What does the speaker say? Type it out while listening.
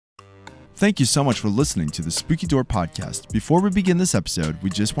Thank you so much for listening to the Spooky Door podcast. Before we begin this episode,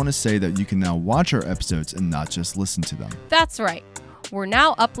 we just want to say that you can now watch our episodes and not just listen to them. That's right. We're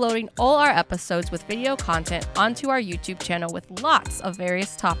now uploading all our episodes with video content onto our YouTube channel with lots of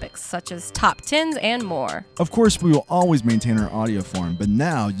various topics, such as top 10s and more. Of course, we will always maintain our audio form, but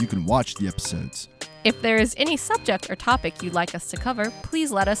now you can watch the episodes. If there is any subject or topic you'd like us to cover,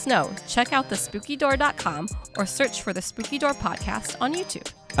 please let us know. Check out thespookydoor.com or search for the Spooky Door Podcast on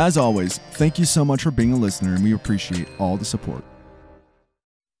YouTube. As always, thank you so much for being a listener, and we appreciate all the support.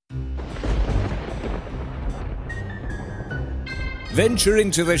 Venture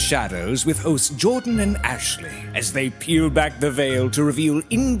into the shadows with hosts Jordan and Ashley as they peel back the veil to reveal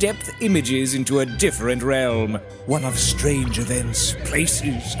in-depth images into a different realm. One of strange events,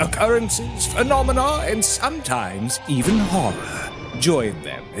 places, occurrences, phenomena, and sometimes even horror. Join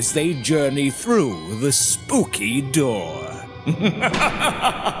them as they journey through the spooky door.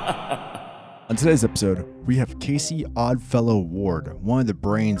 On today's episode, we have Casey Oddfellow Ward, one of the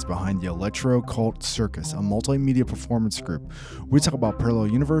brains behind the Electro Cult Circus, a multimedia performance group. We talk about parallel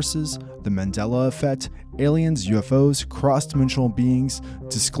universes, the Mandela effect, aliens, UFOs, cross-dimensional beings,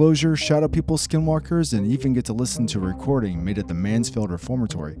 disclosure, shadow people, skinwalkers, and even get to listen to a recording made at the Mansfield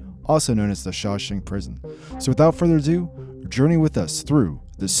Reformatory, also known as the Shawshank Prison. So without further ado, journey with us through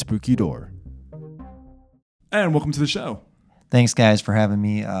the Spooky Door. And welcome to the show. Thanks, guys, for having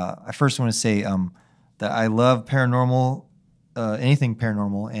me. I first want to say that I love paranormal, anything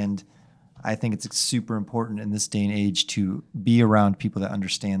paranormal, and I think it's super important in this day and age to be around people that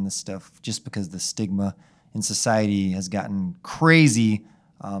understand this stuff, just because the stigma in society has gotten crazy.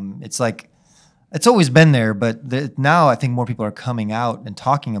 It's like, it's always been there, but now I think more people are coming out and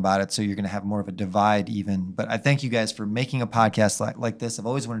talking about it, so you're going to have more of a divide even. But I thank you guys for making a podcast like this. I've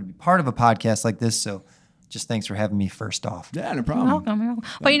always wanted to be part of a podcast like this, so just thanks for having me first off. Yeah, no problem. You're welcome.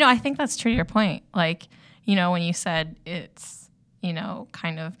 But, I think that's true to your point. Like, when you said it's,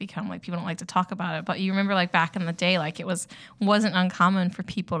 kind of become like people don't like to talk about it. But you remember like back in the day, like it wasn't uncommon for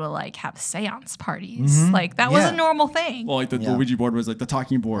people to like have seance parties. Mm-hmm. Like that was a normal thing. Well, like the Ouija board was like the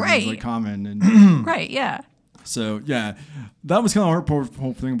talking board was like common. And right, yeah. So, yeah, that was kind of our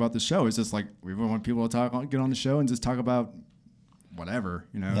whole thing about the show. Is just like we want people to get on the show and just talk about whatever,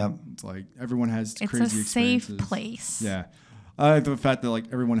 Yep. It's like everyone has it's crazy experiences. It's a safe place. Yeah. I like the fact that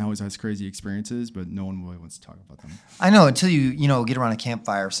like everyone always has crazy experiences, but no one really wants to talk about them. I know, until you get around a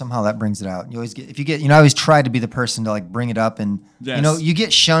campfire, somehow that brings it out. You always get, I always try to be the person to like bring it up, and you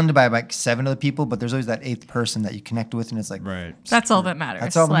get shunned by like 7 other people, but there's always that 8th person that you connect with, and it's like, right. That's all that matters.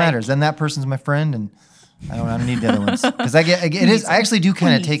 That's all that matters. Then that person's my friend, and I don't need the other ones, because I actually do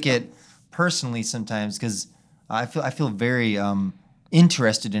kind of take it personally sometimes, because I feel very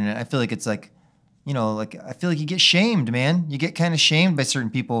interested in it. I feel like it's like, I feel like you get shamed, man. You get kind of shamed by certain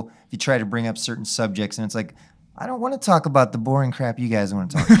people if you try to bring up certain subjects, and it's like, I don't want to talk about the boring crap you guys want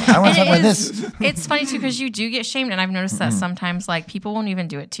to talk about. I want to talk about this. It's funny too, because you do get shamed, and I've noticed that sometimes like people won't even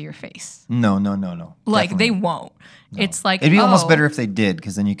do it to your face. No. Like Definitely. they won't. No. It's like, it'd be almost better if they did,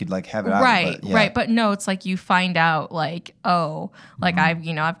 because then you could like have it out. Right. But no, it's like you find out like,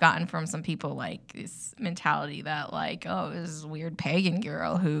 I've gotten from some people like this mentality that like, this is a weird pagan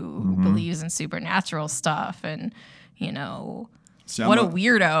girl who believes in supernatural stuff, and See, what a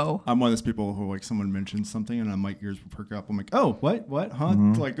weirdo. I'm one of those people who like someone mentions something and my ears will perk up. I'm like, oh, what, huh?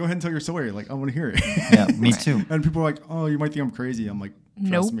 Like, go ahead and tell your story. Like, I want to hear it. Yeah, me too. And people are like, oh, you might think I'm crazy. I'm like,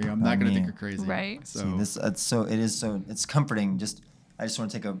 trust me, I'm not going to think you're crazy. Right. So it's comforting. I just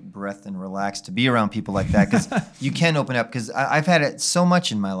want to take a breath and relax to be around people like that, because you can open up, because I've had it so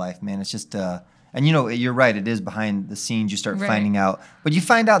much in my life, man. It's just, and you're right. It is behind the scenes. You start finding out, but you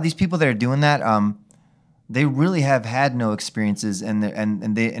find out these people that are doing that, they really have had no experiences, and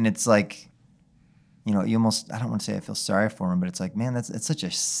it's like, you almost, I don't want to say I feel sorry for them, but it's like, man, it's such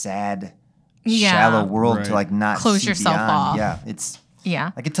a sad, shallow world to like not close see yourself beyond. off.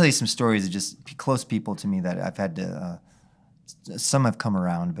 Yeah, I could tell you some stories of just close people to me that I've had to. Some have come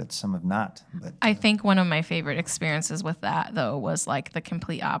around, but some have not. But I think one of my favorite experiences with that, though, was like the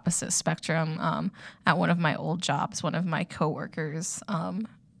complete opposite spectrum. At one of my old jobs, one of my coworkers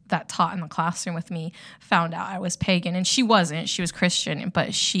that taught in the classroom with me found out I was pagan, and she wasn't. She was Christian,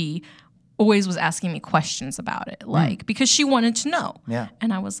 but she always was asking me questions about it, like because she wanted to know. Yeah.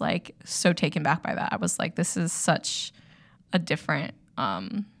 And I was like so taken back by that. I was like, this is such a different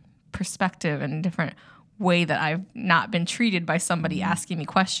perspective and a different way that I've not been treated by somebody asking me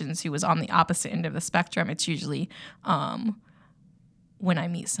questions who was on the opposite end of the spectrum. It's usually when I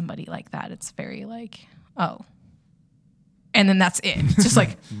meet somebody like that, it's very like, oh. And then that's it. It's just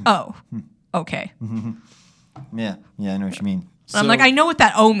like, oh, okay. Yeah, I know what you mean. I'm like, I know what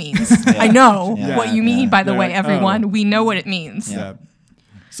that O means. I know what you mean, by the way, everyone. We know what it means. Yeah.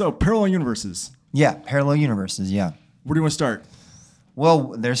 So, parallel universes. Yeah, parallel universes, yeah. Where do you want to start?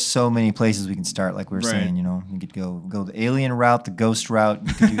 Well, there's so many places we can start, like we were Right. saying, you know. You could go the alien route, the ghost route.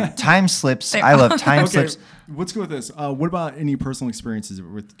 You could do time slips. I love time Okay, slips. let's go with this. What about any personal experiences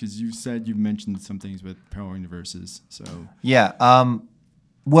with, because you said you mentioned some things with parallel universes, so. Yeah.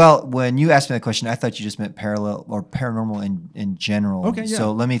 Well, when you asked me that question, I thought you just meant parallel or paranormal in general. Okay, yeah.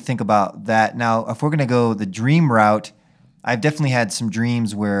 So let me think about that. Now, if we're going to go the dream route, I've definitely had some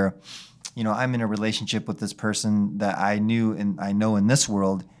dreams where, you know, I'm in a relationship with this person that I knew and I know in this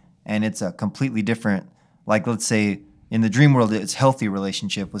world, and it's a completely different, like, let's say in the dream world, it's a healthy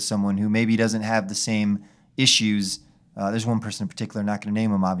relationship with someone who maybe doesn't have the same issues. There's one person in particular, not going to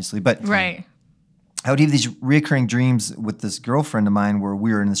name him, obviously, but Right. I would have these recurring dreams with this girlfriend of mine where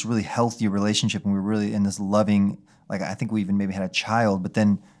we were in this really healthy relationship and we were really in this loving, like I think we even maybe had a child, but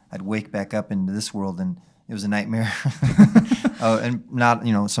then I'd wake back up into this world and it was a nightmare. And not,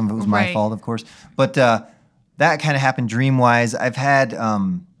 you know, some of it was my Right. fault, of course. But that kind of happened dream-wise. I've had,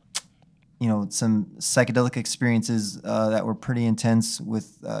 you know, some psychedelic experiences that were pretty intense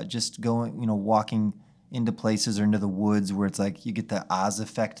with just going, you know, walking into places or into the woods where it's like you get the Oz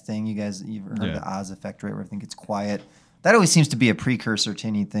effect thing. You've heard of the Oz effect, right? Where everything gets quiet. That always seems to be a precursor to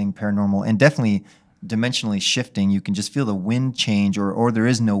anything paranormal, and definitely dimensionally shifting. You can just feel the wind change, or there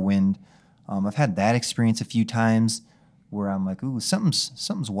is no wind. I've had that experience a few times where I'm like, ooh,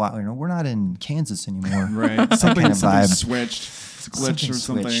 something's wild. You know, we're not in Kansas anymore. Right. Something kind of vibe. switched. It's glitched or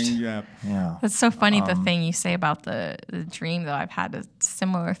something. switched. Yeah. Yeah. That's so funny, the thing you say about the dream, though. I've had a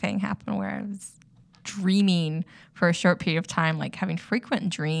similar thing happen where I was dreaming for a short period of time, like having frequent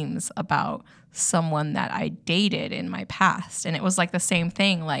dreams about someone that I dated in my past. And it was like the same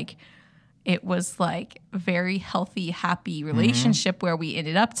thing. Like, it was like a very healthy, happy relationship where we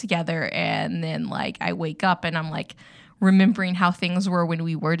ended up together. And then, like, I wake up and I'm like remembering how things were when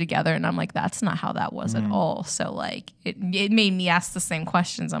we were together. And I'm like, that's not how that was at all. So, like, it made me ask the same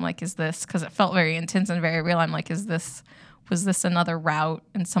questions. I'm like, is this, because it felt very intense and very real. I'm like, was this another route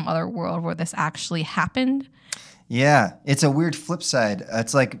in some other world where this actually happened? Yeah, it's a weird flip side.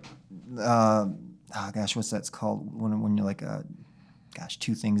 It's like, what's that's called? When you're like,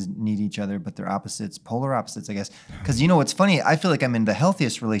 two things need each other, but they're opposites, polar opposites, I guess. Because you know what's funny? I feel like I'm in the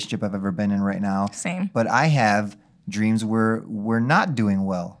healthiest relationship I've ever been in right now. Same. But I have dreams where we're not doing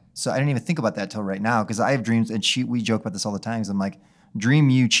well. So I didn't even think about that till right now because I have dreams, and we joke about this all the time. 'Cause I'm like, dream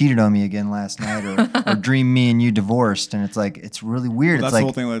you cheated on me again last night, or dream me and you divorced, and it's like it's really weird. Well, it's that's the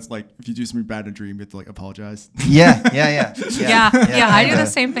like, whole thing. That's like if you do something bad in a dream, you have to like apologize. yeah. I do the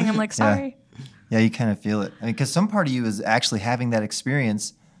same thing. I'm like, sorry. Yeah, you kind of feel it. I mean, because some part of you is actually having that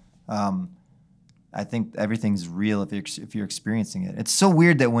experience. I think everything's real if you're experiencing it. It's so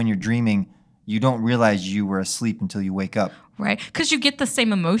weird that when you're dreaming, you don't realize you were asleep until you wake up. Right. Because you get the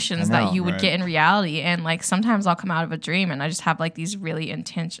same emotions that you would get in reality. And like sometimes I'll come out of a dream and I just have like these really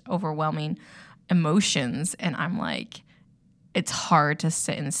intense, overwhelming emotions. And I'm like, it's hard to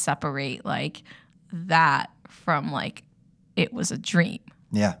sit and separate like that from like it was a dream.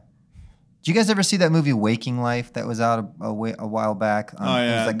 Yeah. Did you guys ever see that movie Waking Life that was out a while back? It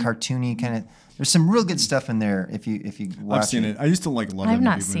was like cartoony kind of. There's some real good stuff in there if you watch it. I've seen it. I used to like love it. I've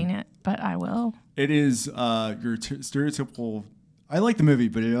not seen it, but I will. It is your stereotypical. I like the movie,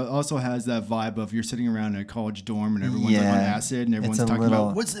 but it also has that vibe of you're sitting around in a college dorm and everyone's like on acid and everyone's talking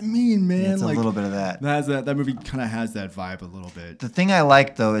about what's it mean, man. It's like, a little bit of that. That movie kind of has that vibe a little bit. The thing I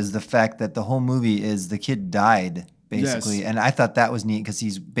like though is the fact that the whole movie is the kid died basically, Yes. and I thought that was neat because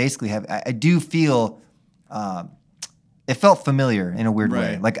he's basically I do feel it felt familiar in a weird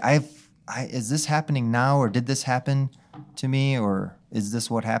way. Right. Like is this happening now, or did this happen to me, or is this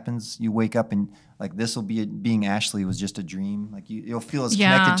what happens? You wake up and like this will be being Ashley was just a dream. Like you'll feel as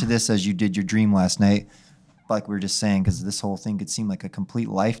connected to this as you did your dream last night. Like we were just saying, because this whole thing could seem like a complete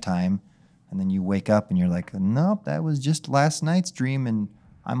lifetime, and then you wake up and you're like, nope, that was just last night's dream, and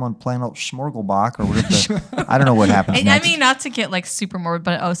I'm on planet Schmorgelbach or whatever. I don't know what happens I next. mean, not to get like super morbid,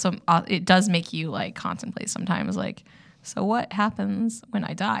 but also it does make you like contemplate sometimes. Like, so what happens when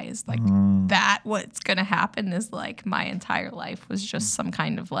I die? Is like that what's gonna happen? Is like my entire life was just some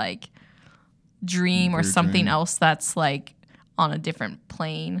kind of like dream or something else that's like on a different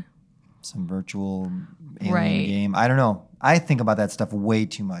plane. Some virtual alien game. I don't know. I think about that stuff way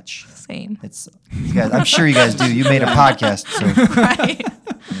too much. Same. It's you guys. I'm sure you guys do. You made a podcast, so Right.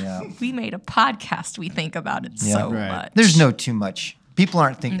 yeah. We made a podcast. We think about it so much. There's no too much. people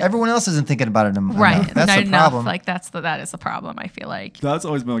aren't thinking. Everyone else isn't thinking about it enough. Right. That's Not the enough. problem. Like that is the problem, I feel like. That's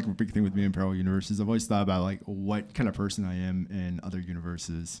always been like a big thing with me in parallel universes. I've always thought about like what kind of person I am in other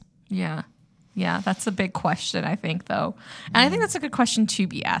universes. Yeah. Yeah, that's a big question, I think, though. And I think that's a good question to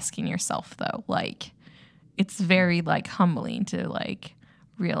be asking yourself, though. Like, it's very, like, humbling to, like,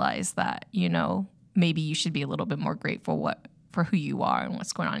 realize that, you know, maybe you should be a little bit more grateful for who you are and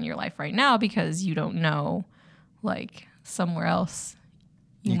what's going on in your life right now, because you don't know, like, somewhere else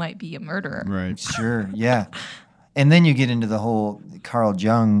you might be a murderer. Right. Sure, yeah. And then you get into the whole Carl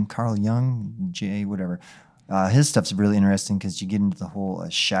Jung, J, whatever. His stuff's really interesting because you get into the whole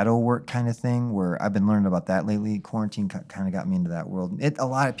shadow work kind of thing, where I've been learning about that lately. Quarantine kind of got me into that world. A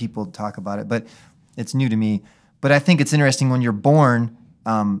lot of people talk about it, but it's new to me. But I think it's interesting when you're born,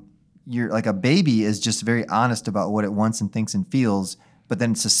 you're like a baby is just very honest about what it wants and thinks and feels. But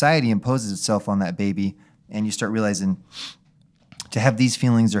then society imposes itself on that baby, and you start realizing to have these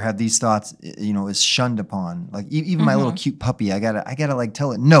feelings or have these thoughts, you know, is shunned upon. Like even my little cute puppy, I gotta like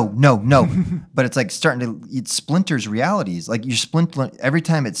tell it no. But it's like it splinters realities. Like every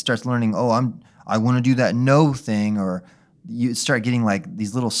time it starts learning, I want to do that no thing, or you start getting like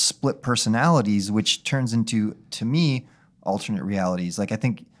these little split personalities, which turns into, to me, alternate realities. Like I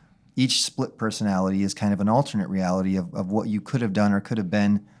think each split personality is kind of an alternate reality of what you could have done or could have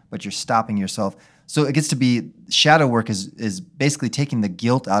been, but you're stopping yourself. So it gets to be shadow work is basically taking the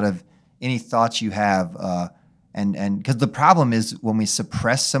guilt out of any thoughts you have, and because the problem is when we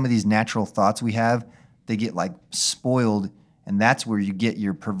suppress some of these natural thoughts we have, they get like spoiled, and that's where you get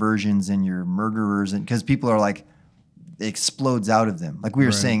your perversions and your murderers, and because people are like, it explodes out of them. Like we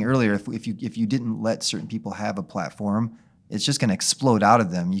were saying earlier, if you didn't let certain people have a platform, it's just going to explode out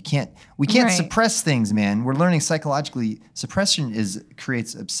of them. We can't suppress things, man. We're learning psychologically. Suppression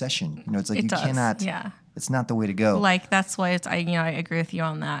creates obsession. You know, it's like cannot. Yeah. It's not the way to go. Like that's why I agree with you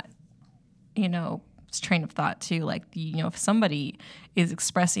on that. You know, train of thought too. Like if somebody is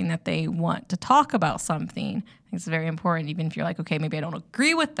expressing that they want to talk about something, I think it's very important. Even if you're like, okay, maybe I don't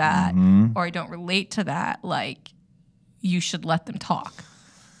agree with that, or I don't relate to that. Like, you should let them talk.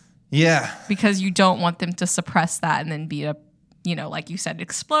 Yeah. Because you don't want them to suppress that and then be like you said,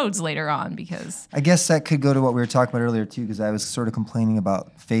 explodes later on, because... I guess that could go to what we were talking about earlier, too, because I was sort of complaining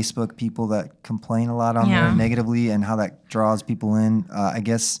about Facebook people that complain a lot on there negatively and how that draws people in. I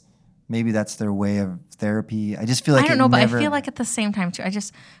guess maybe that's their way of therapy. I just feel like I don't know, but I feel like at the same time, too, I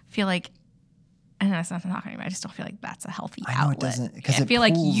just feel like... And that's not talking about. I just don't feel like that's a healthy outlet. It doesn't, because I feel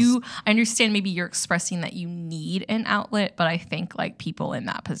like I understand maybe you're expressing that you need an outlet, but I think like people in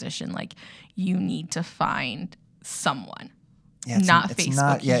that position, like you need to find someone, not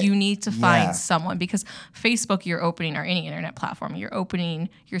Facebook. You need to find someone, because Facebook, you're opening, or any internet platform, you're opening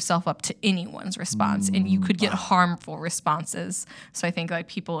yourself up to anyone's response, and you could get harmful responses. So I think like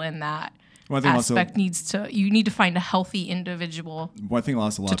people in that aspect you need to find a healthy individual. Well, I think a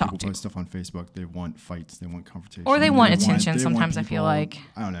lot of people post stuff on Facebook. They want fights, they want confrontation, or they want attention. Sometimes I feel like,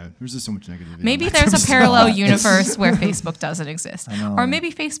 I don't know, there's just so much negativity. Maybe there's a parallel universe where Facebook doesn't exist, or maybe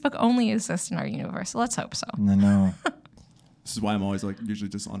Facebook only exists in our universe. Let's hope so. No. This is why I'm always like usually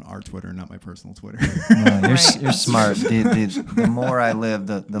just on our Twitter, not my personal Twitter. No, you're smart. The more I live,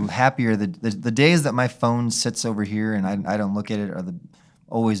 the happier. The days that my phone sits over here and I don't look at it are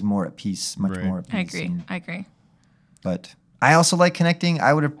always more at peace, much more at peace. I agree. But I also like connecting.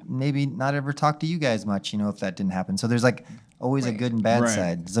 I would have maybe not ever talked to you guys much, if that didn't happen. So there's like always a good and bad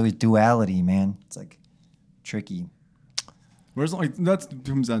side. There's always duality, man. It's like tricky. Whereas like that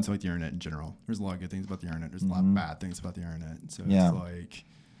comes down to like the internet in general. There's a lot of good things about the internet. There's a lot of bad things about the internet. So it's like,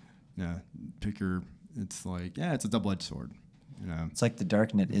 it's like, it's a double-edged sword. It's like the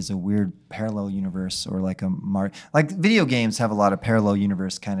darknet is a weird parallel universe, or like like video games have a lot of parallel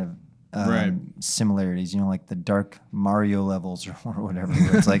universe kind of similarities. Like the dark Mario levels or whatever.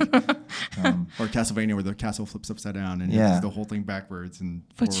 Where it's like, or Castlevania, where the castle flips upside down and it's the whole thing backwards and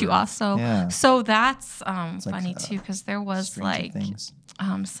forward. But you also so that's funny too, because there was like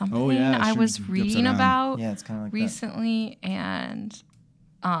something I was reading about it's kind of like recently, and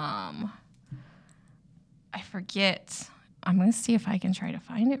I forget. I'm going to see if I can try to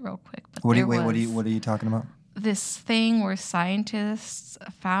find it real quick. But what are you talking about? This thing where scientists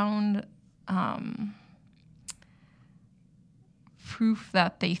found proof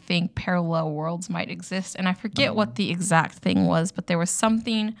that they think parallel worlds might exist. And I forget what the exact thing was, but there was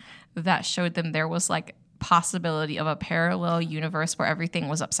something that showed them there was like possibility of a parallel universe where everything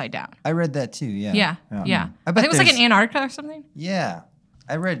was upside down. I read that too, Yeah. I think it was like in Antarctica or something. Yeah.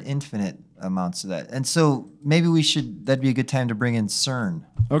 I read Infinite amounts to that. And so maybe that'd be a good time to bring in CERN.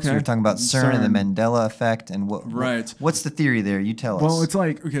 Okay. So we're talking about CERN and the Mandela effect and what's the theory there? You tell us. Well, it's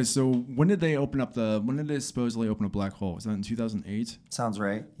like, okay, so when did they supposedly open a black hole? Was that in 2008? Sounds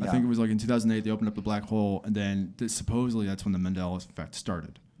right. I think it was like in 2008 they opened up the black hole, and then supposedly that's when the Mandela effect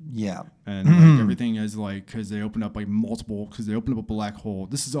started. Yeah. And like everything is like, because they opened up a black hole.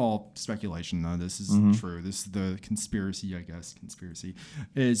 This is all speculation. None of this is true. This is the conspiracy, I guess. Conspiracy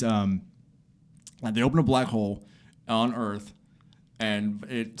is they opened a black hole on Earth, and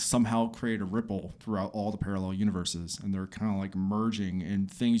it somehow created a ripple throughout all the parallel universes, and they're kind of like merging,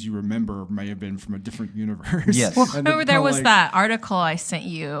 and things you remember may have been from a different universe. Yes. Well, remember there was that article I sent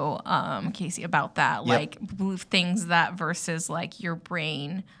you, Casey, about that, like things that versus like your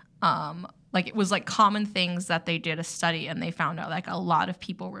brain, like it was like common things that they did a study, and they found out like a lot of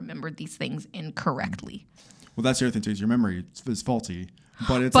people remembered these things incorrectly. Well, that's the other thing too, is your memory is faulty.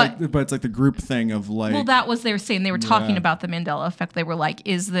 But it's like the group thing of like. Well, that was they were saying. They were talking about the Mandela effect. They were like,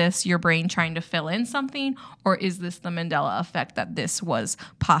 "Is this your brain trying to fill in something, or is this the Mandela effect that this was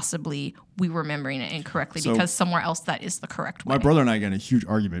possibly we remembering it incorrectly because somewhere else that is the correct way?" My brother and I got in a huge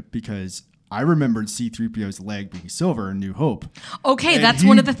argument because I remembered C-3PO's leg being silver in New Hope. Okay, and that's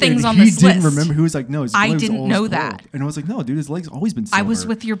one of the things on this list. He didn't remember. He was like, no, his leg was didn't know gold. that. And I was like, no, dude, his leg's always been silver. I was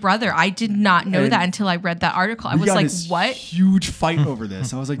with your brother. I did not know that until I read that article. I was like, what? Huge fight over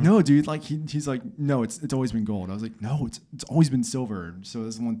this. I was like, no, dude. Like he's like, no, it's always been gold. I was like, no, it's always been silver. So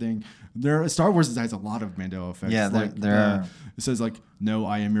that's one thing. Star Wars has a lot of Mandela effects. Yeah, there are. It says like, no,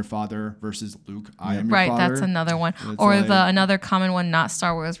 I am your father versus Luke, I am your father. Right, that's another one. Or like, another common one, not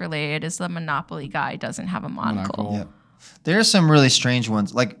Star Wars related, is the Monopoly guy doesn't have a monocle. Yep. There are some really strange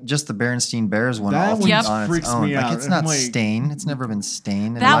ones, like just the Berenstein Bears one. That one on freaks its own. me out. It's not stained. It's never been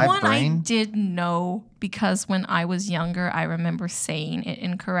stained in that my one brain. I did know because when I was younger, I remember saying it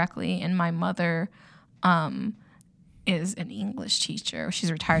incorrectly, and my mother is an English teacher. She's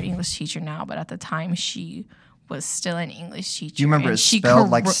a retired English teacher now, but at the time she was still an English teacher. Do you remember it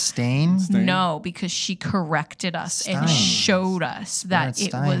spelled like stain? No, because she corrected us and showed us that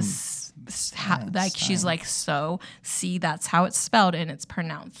it was she's like, so see, that's how it's spelled, and it's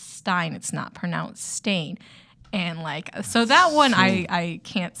pronounced Stein. It's not pronounced stain. And like, so that one I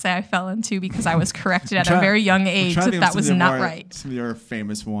can't say I fell into because I was corrected at a very young age that was not right. Some of the other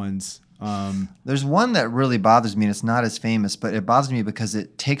famous ones. There's one that really bothers me, and it's not as famous, but it bothers me because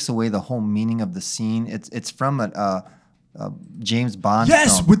it takes away the whole meaning of the scene. It's from a James Bond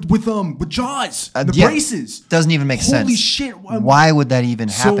film. with Jaws, the braces. Doesn't even make sense. Holy shit. Why would that even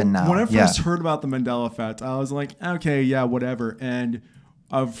happen now? When I first heard about the Mandela effect, I was like, okay, yeah, whatever. And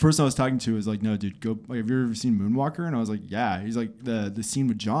first I was talking to was like, no, dude, go. Like, have you ever seen Moonwalker? And I was like, yeah. He's like, the scene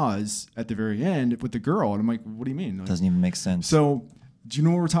with Jaws at the very end with the girl. And I'm like, what do you mean? Like, doesn't even make sense. So do you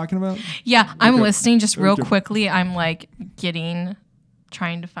know what we're talking about? Yeah, I'm listening just real quickly. I'm like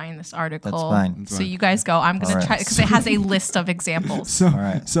trying to find this article. That's fine. So you guys go. I'm going to try because it has a list of examples.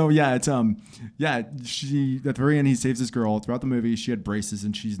 So yeah, it's she at the very end he saves this girl. Throughout the movie she had braces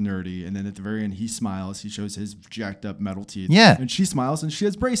and she's nerdy, and then at the very end he smiles. He shows his jacked up metal teeth. Yeah. And she smiles and she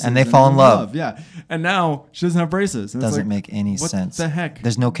has braces. And they fall in love. Yeah. And now she doesn't have braces. And doesn't make any sense. What the heck?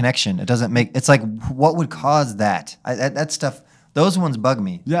 There's no connection. It doesn't make. It's like, what would cause that? That stuff. Those ones bug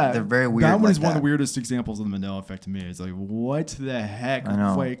me. Yeah, they're very weird. That one is one of the weirdest examples of the Mandela effect to me. It's like, what the heck? I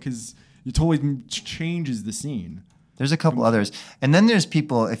know. Because it totally changes the scene. There's a couple others. And then there's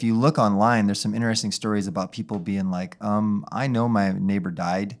people, if you look online, there's some interesting stories about people being like, I know my neighbor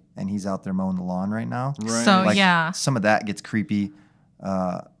died and he's out there mowing the lawn right now. Right. So, like, yeah. Some of that gets creepy,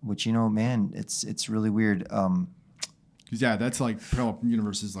 which, man, it's really weird. Because yeah, that's like parallel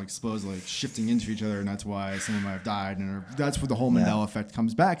universes like supposedly like shifting into each other, and that's why someone might have died, and that's where the whole Mandela effect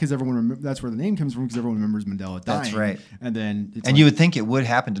comes back. Because that's where the name comes from. Because everyone remembers Mandela dying. That's right. And then you would think it would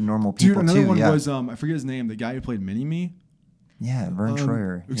happen to normal people another too. one yeah. was I forget his name, the guy who played Mini-Me. Yeah, Vern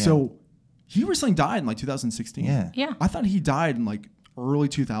Troyer. Yeah. So he recently died in like 2016. Yeah. I thought he died in like early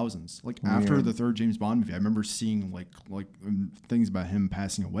 2000s, like after the third James Bond movie. I remember seeing like things about him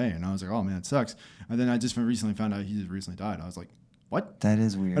passing away, and I was like, oh man, it sucks. And then I just recently found out he just recently died. I was like, what? That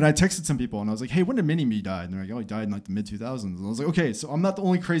is weird. And I texted some people and I was like, hey, when did Mini-Me die? And they're like, oh, he died in like the mid 2000s. And I was like, okay, so I'm not the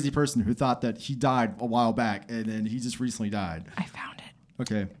only crazy person who thought that he died a while back and then he just recently died. I found it.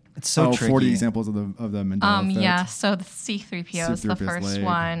 Okay. It's so tricky. 40 examples of the Mandela effect. Yeah, so the C-3PO is the first leg.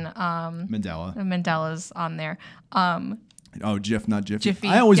 one. Mandela. Mandela's on there. Oh, Jiff, not Jiffy. Jiffy.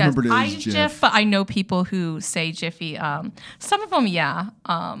 I always yes, remembered it as Jiff. But I know people who say Jiffy. Some of them, yeah.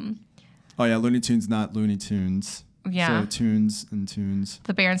 Oh yeah, Looney Tunes, not Looney Tunes. Yeah. So Tunes and Tunes.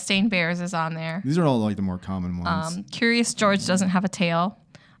 The Berenstain Bears is on there. These are all like the more common ones. Curious George doesn't have a tail.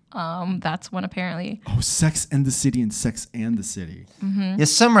 That's one apparently. Oh, Sex and the City and Sex and the City. Yeah,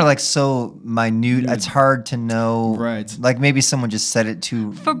 some are like so minute, it's hard to know. Right. Like maybe someone just said it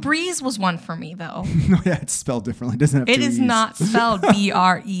too. Febreze was one for me though. No, yeah, it's spelled differently. It doesn't have It two is E's. not spelled Breeze.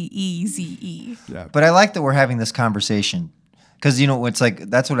 Yeah. But I like that we're having this conversation. Because, it's like,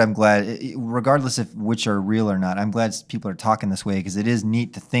 that's what I'm glad, regardless of which are real or not, I'm glad people are talking this way because it is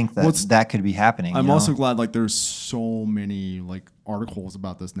neat to think that that could be happening. I'm also glad, like, there's so many, like, articles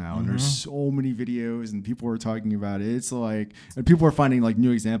about this now, and there's so many videos, and people are talking about it. It's like, and people are finding, like,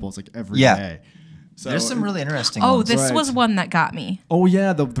 new examples, like, every day. So there's some really interesting Oh, ones. this was one that got me. Oh,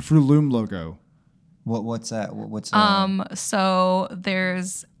 yeah, the Fruit Loom logo. What's that? What's So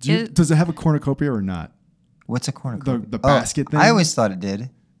there's... Does it have a cornucopia or not? What's a cornucopia? The basket thing? I always thought it did.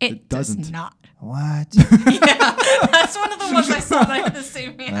 It doesn't. does not. What? That's one of the ones I saw that I had the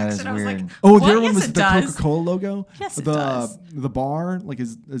same reaction. That is I was weird. like, Oh, what? the other one Yes, was it the does. Coca-Cola logo. Yes, it the, does. The bar, like,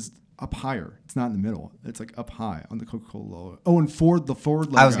 is up higher. It's not in the middle. It's, like, up high on the Coca-Cola logo. Oh, and the Ford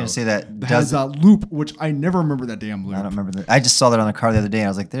logo. I was going to say that. Has that loop, which I never remember that damn loop. I don't remember that. I just saw that on the car the other day. And I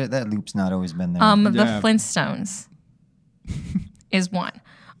was like, that loop's not always been there. The Flintstones is one.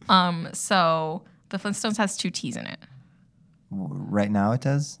 So the Flintstones has two T's in it. Right now it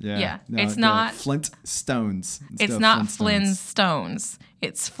does? Yeah. No, It's not- Flint Stones. It's not Flintstones.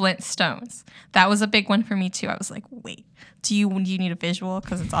 It's Flintstones. That was a big one for me too. I was like, wait, do you need a visual?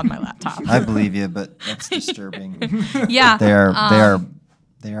 Because it's on my laptop. I believe you, but that's disturbing. Yeah.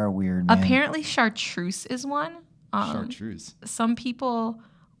 They are weird, man. Apparently chartreuse is one. Chartreuse. Some people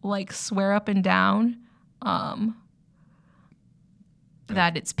like swear up and down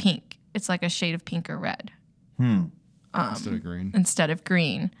that it's pink. It's like a shade of pink or red. Instead of green. Instead of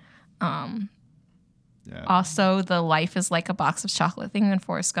green. Yeah. Also, the life is like a box of chocolate thing in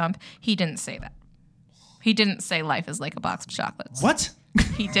Forrest Gump. He didn't say that. He didn't say life is like a box of chocolates. What?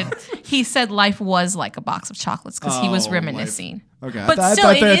 He didn't. He said life was like a box of chocolates because he was Oh, reminiscing. Okay. But still,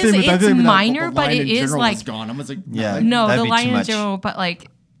 it's minor, but it is like... Gone. I was like, Yeah. No, That'd the be line too in much. general, but like...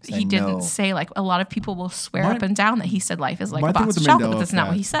 Say He didn't no. say, like, a lot of people will swear My- up and down that he said life is like my a thing box with of the chocolate, Mandela but that's not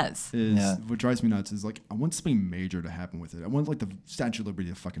what he effect says. is Yeah. what drives me nuts is like I want something major to happen with it. I want like the Statue of Liberty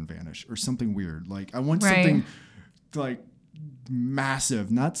to fucking vanish or something weird. Like I want Right. something like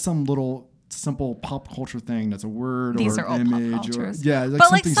massive, not some little simple pop culture thing that's a word These or are all an pop image cultures. or yeah, like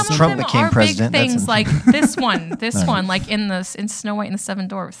But like something some simple. Trump of them became are president, big that's things, a- like this one, like in Snow White and the Seven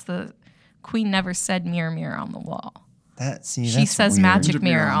Dwarfs, the queen never said mirror, mirror on the wall. She She says weird. magic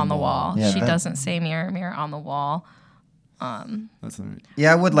mirror on the wall. Yeah, she that- doesn't say mirror, mirror on the wall. That's not right.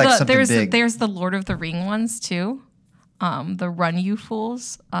 Yeah, I would like something big. There's the Lord of the Ring ones too. The Run You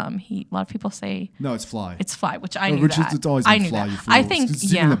Fools. A lot of people say No, it's fly. it's Fly, which I knew Which is- that. it's always I been knew Fly, that. You I Fools. think 'Cause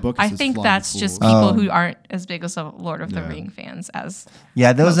even in the book it I says think Fly, You that's just Fools. people Oh. who aren't as big as a Lord of the Yeah. Ring fans as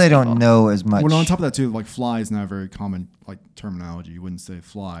Yeah, those most I don't people. know as much. Well, on top of that too, like fly is not a very common like terminology. You wouldn't say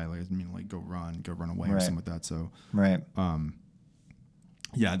fly, like it mean like go run away or Right. something like that. So Right.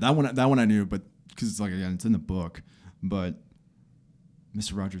 yeah, that one I knew, but because it's like again, it's in the book. But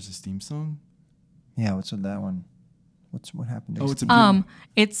Mr. Rogers' theme song. Yeah, what's with that one? What happened to Oh, his it's a theme?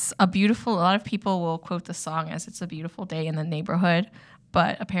 It's a beautiful. A lot of people will quote the song as "It's a beautiful day in the neighborhood,"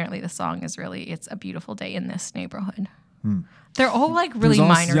 but apparently the song is really "It's a beautiful day in this neighborhood." They're all like really There's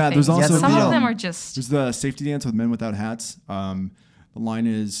also- minor yeah, things. there's also Some the, of them are just There's the safety dance with men without hats. The line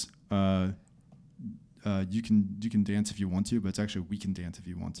is you can dance if you want to, but it's actually we can dance if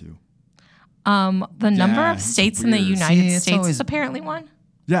you want to. the number Yeah, of it's states in the weird. United See, it's States always- is apparently one.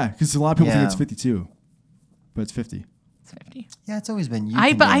 Yeah, because a lot of people think Yeah. it's 52, but it's 50. It's 50. Yeah, it's always been you. I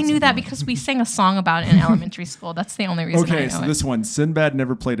can but I dance knew if that you want. because we sang a song about it in elementary school. That's the only reason I Okay, know so it. this one, Sinbad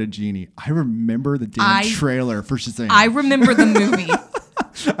never played a genie. I remember the damn I- trailer for Shazam. I remember the movie.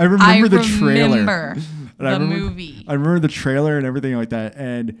 I remember the trailer. remember And I the remember- movie. I remember the trailer and everything like that.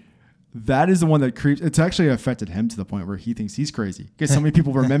 And that is the one that creeps. It's actually affected him to the point where he thinks he's crazy because so many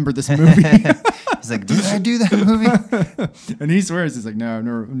people remember this movie. He's like, did I do that movie? And he swears, he's like, no, I've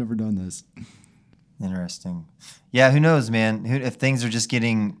never done this. Interesting. Yeah, who knows, man? If things are just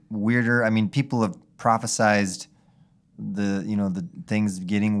getting weirder. I mean, people have prophesized the things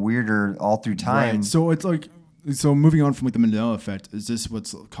getting weirder all through time. Right. So it's like, so moving on from like the Mandela effect, is this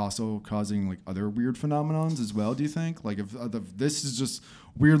what's also causing like other weird phenomenons as well? Do you think like if this is just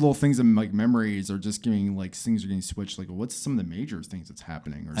weird little things in like memories or just getting like things are getting switched? Like what's some of the major things that's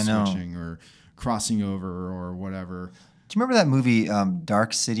happening or I know. switching or crossing over or whatever? Do you remember that movie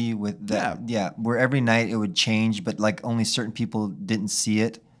Dark City with that? Yeah, where every night it would change, but like only certain people didn't see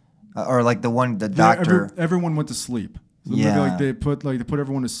it, or like the Yeah, doctor. everyone went to sleep. So like they put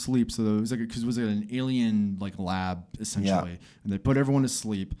everyone to sleep. So it was like because it was like an alien like lab essentially, and they put everyone to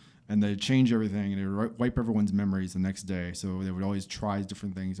sleep. And they change everything, and they wipe everyone's memories the next day. So they would always try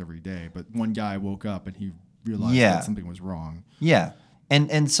different things every day. But one guy woke up and he realized that something was wrong. Yeah.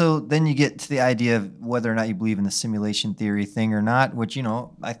 And so then you get to the idea of whether or not you believe in the simulation theory thing or not, which,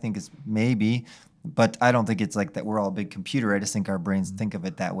 I think is maybe. But I don't think it's like that we're all a big computer. I just think our brains think of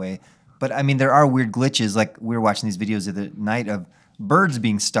it that way. But, I mean, there are weird glitches. Like we were watching these videos the other night of birds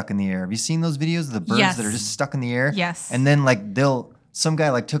being stuck in the air. Have you seen those videos of the birds that are just stuck in the air? Yes. And then, like, some guy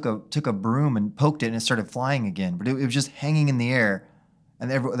like took a broom and poked it and it started flying again, but it was just hanging in the air, and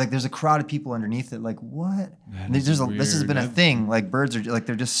there's a crowd of people underneath it. Like what? This has been a thing. Like birds are like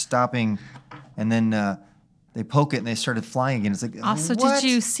they're just stopping, and then they poke it and they started flying again. It's like also, what? did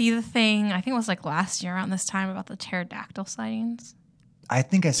you see the thing? I think it was like last year around this time about the pterodactyl sightings. I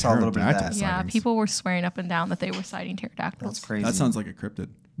think I saw a little bit of that. Yeah, people were swearing up and down that they were sighting pterodactyls. That's crazy. That sounds like a cryptid.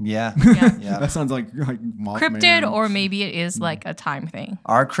 Yeah. That sounds like Mothman. Cryptid, or maybe it is like a time thing.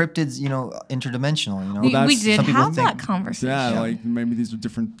 Are cryptids, interdimensional? We did some people have think- that conversation. Yeah, like maybe these are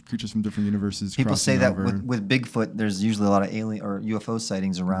different creatures from different universes. People say that over. with Bigfoot, there's usually a lot of alien or UFO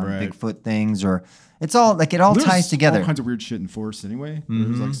sightings around Right. Bigfoot things, or it's all like it all There's ties together. all kinds of weird shit in forest anyway.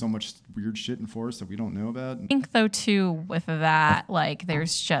 There's like so much weird shit in forest that we don't know about. I think though too with that, like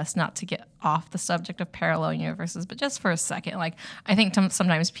there's just, not to get off the subject of parallel universes, but just for a second, like I think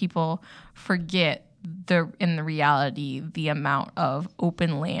sometimes people forget in the reality the amount of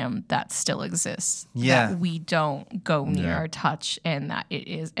open land that still exists that we don't go near or touch, and that it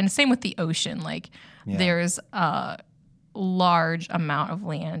is, and same with the ocean. Like there's a large amount of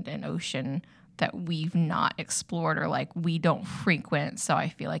land and ocean that we've not explored or like we don't frequent. So I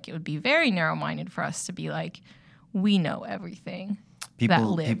feel like it would be very narrow-minded for us to be like, we know everything that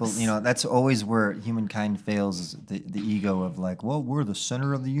lives. People, that's always where humankind fails, is the ego of like, well, we're the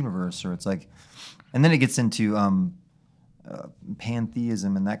center of the universe, or it's like, and then it gets into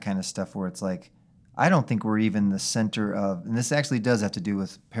pantheism and that kind of stuff where it's like, I don't think we're even the center of, and this actually does have to do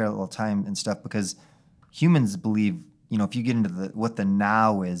with parallel time and stuff, because humans believe, if you get into what the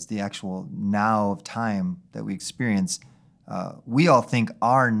now is, the actual now of time that we experience, we all think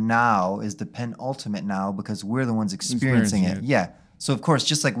our now is the penultimate now because we're the ones experiencing it. Yeah. So, of course,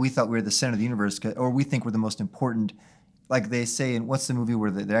 just like we thought we were the center of the universe, or we think we're the most important, like they say in, what's the movie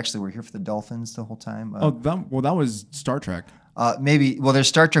where they actually were here for the dolphins the whole time? That was Star Trek. Maybe. Well, there's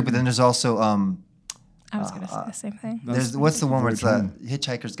Star Trek, but then there's also... I was going to say the same thing. What's the one where it's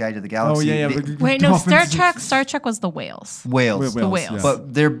Hitchhiker's Guide to the Galaxy? Oh, yeah. Wait, no, Star Trek was the whales. Whales. The whales. Yeah.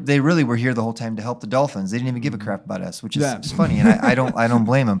 But they really were here the whole time to help the dolphins. They didn't even give a crap about us, which is funny, and I don't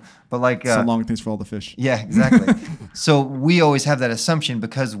blame them. But like, so long, thanks for all the fish. Yeah, exactly. So we always have that assumption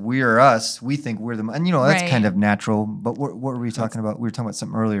because we're us. We think we're and that's kind of natural. But what were we talking about? We were talking about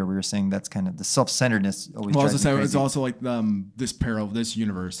something earlier. We were saying that's kind of the self-centeredness always. Well, I was drives gonna me say it's crazy. also like this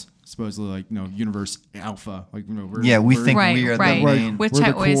universe. Supposedly, like universe alpha. Like we think we are the main. Which we're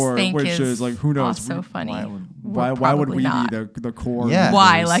I the always core, think which is like who knows? Also funny. Why would we not. be the core? Yeah.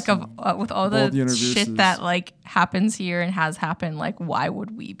 Why? universe Like with all the universes. shit that like happens here and has happened, like why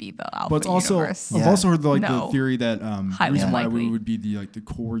would we be the alpha But it's also universe? I've also heard the No. theory that the Highly reason why unlikely. we would be the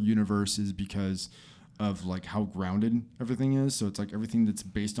core universe is because of like how grounded everything is. So it's like everything that's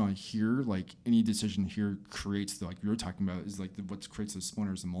based on here, like any decision here creates like you were talking about is like what creates the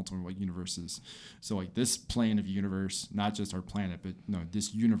splinters and multiple like universes. So like this plane of universe, not just our planet, but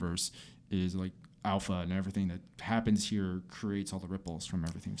this universe is like alpha, and everything that happens here creates all the ripples from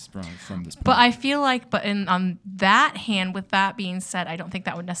everything from this. But I feel like, on that hand, with that being said, I don't think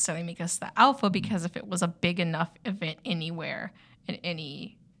that would necessarily make us the alpha, because if it was a big enough event anywhere in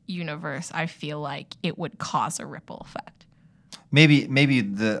any universe, I feel like it would cause a ripple effect. Maybe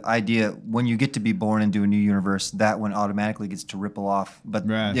the idea when you get to be born into a new universe, that one automatically gets to ripple off. But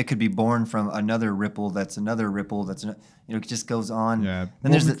it could be born from another ripple. That's another ripple. It just goes on. Yeah.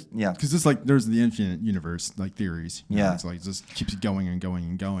 Then because it's like there's the infinite universe like theories. It's like it just keeps going and going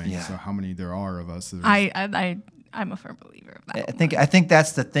and going. Yeah. So how many there are of us? I'm a firm believer of that. I think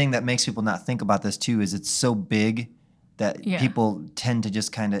that's the thing that makes people not think about this too. Is it's so big that people tend to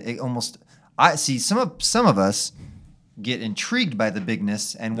just kind of almost. I see some of us get intrigued by the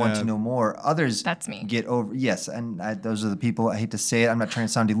bigness and want to know more. Others That's me. Get over those are the people. I hate to say it. I'm not trying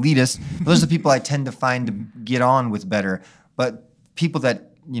to sound elitist. Those are the people I tend to find to get on with better. But people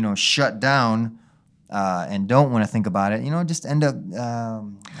that shut down and don't want to think about it, just end up.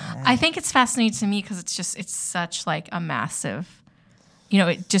 I think it's fascinating to me because it's such like a massive.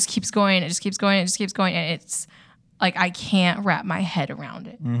 It just keeps going. It just keeps going. It just keeps going, and it's. Like I can't wrap my head around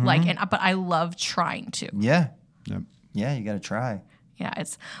it. Mm-hmm. But I love trying to. Yeah. Yep. Yeah, you got to try. Yeah,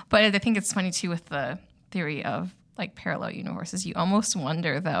 but I think it's funny too with the theory of like parallel universes. You almost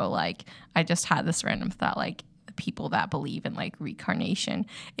wonder though, like I just had this random thought, like the people that believe in like reincarnation,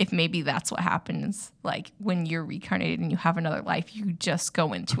 if maybe that's what happens, like when you're reincarnated and you have another life, you just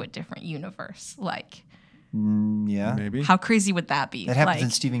go into a different universe. Like, Yeah. Maybe. how crazy would that be? That happens like, in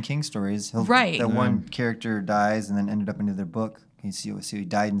Stephen King stories. Right. That one character dies and then ended up into their book. You see, he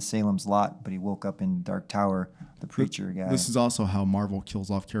died in Salem's Lot, but he woke up in Dark Tower, the preacher guy. This is also how Marvel kills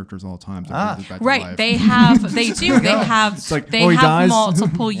off characters all the time. To bring it back to Right, life. they do. They have It's like, they oh, he have dies?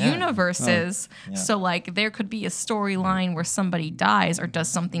 multiple Yeah. universes. Yeah. So like there could be a storyline where somebody dies or does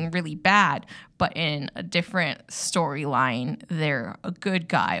something really bad, but in a different storyline, they're a good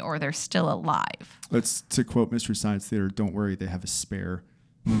guy or they're still alive. Let's to quote Mystery Science Theater. Don't worry, they have a spare.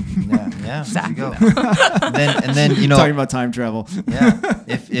 Yeah, Exactly. There you go. and then you know, Talking about time travel. yeah,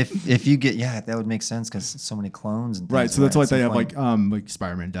 if you get, that would make sense because so many clones and things. Right, so that's why at they some have point. like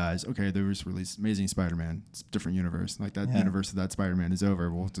Spider-Man dies. Okay, they just released Amazing Spider-Man. It's a different universe. Like that universe of that Spider-Man is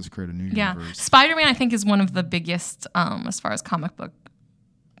over. We'll just create a new Yeah, universe. Spider-Man I think is one of the biggest as far as comic book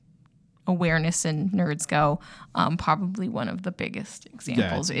awareness and nerds go. Probably one of the biggest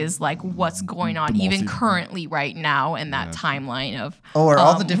examples is like what's going on even currently right now in that timeline of are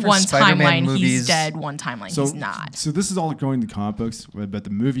all the different one Spider-Man timeline he's movies- dead, one timeline he's not. So this is all going to comic books, but the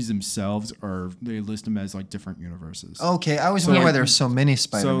movies themselves they list them as like different universes. Okay, I always wonder why there's so many So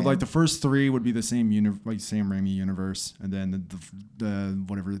Spider-Man. like the first three would be the same like Sam Raimi universe, and then the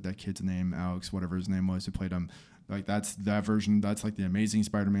whatever that kid's name, Alex, whatever his name was, who played him. Like that's that version. That's like the Amazing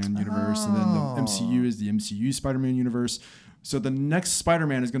Spider-Man universe, and then the MCU is the MCU Spider-Man universe. So the next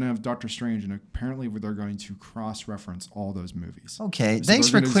Spider-Man is going to have Doctor Strange, and apparently they're going to cross-reference all those movies. Okay, So thanks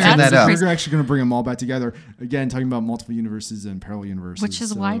they're for gonna- clearing that up. They're actually going to bring them all back together again, talking about multiple universes and parallel universes. Which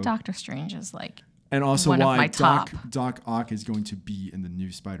is why So- Doctor Strange is like and also one of why my Doc Ock is going to be in the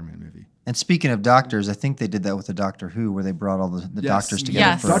new Spider-Man movie. And speaking of doctors, I think they did that with the Doctor Who, where they brought all the Yes. doctors together.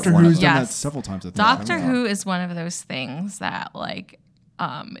 Yes. For Doctor one Who's of done them. that several times. I think. Doctor Who is one of those things that like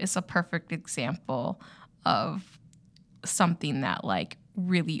is a perfect example of something that like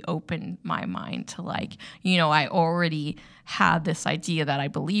really opened my mind to like, I already had this idea that I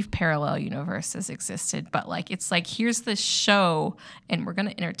believe parallel universes existed, but like it's like here's this show and we're going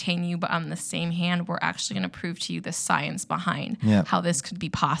to entertain you, but on the same hand we're actually going to prove to you the science behind how this could be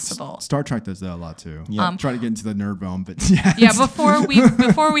possible. Star Trek does that a lot too. Yeah. Trying to get into the nerd realm, but Yeah,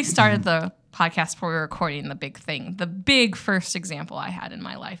 before we started the podcast, before we were recording, the big first example I had in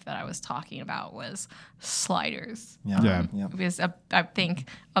my life that I was talking about was Sliders. Yeah. It was I think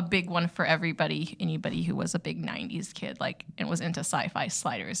a big one for anybody who was a big 90s kid like and was into sci-fi.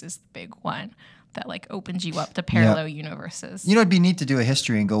 Sliders is the big one that like opens you up to parallel universes. You know, it'd be neat to do a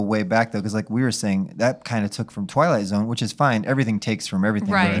history and go way back though, because like we were saying, that kind of took from Twilight Zone, which is fine. Everything takes from everything,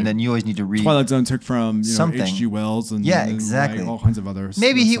 Right. And then you always need to read. Twilight Zone took from Something. H.G. Wells and Exactly. like, all kinds of other.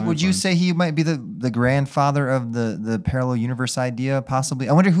 Maybe science would you ones. say he might be the grandfather of the parallel universe idea? Possibly.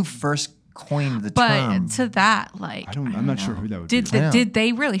 I wonder who first coined the term. But to that, like, I'm not sure who that would did be. did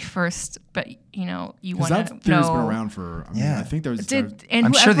they really first? But you want Because to that theory's been know. around for. I mean, Yeah. I think there was. And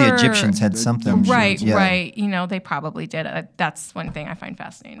I'm sure the whoever- Egyptians had something. Right, Yeah. right. They probably did. That's one thing I find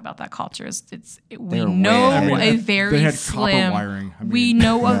fascinating about that culture is we were way know ahead. a very they had slim. copper wiring. I We mean-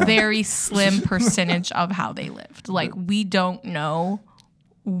 know a very slim percentage of how they lived. Like we don't know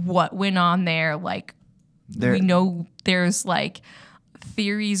what went on there. Like There- we know there's like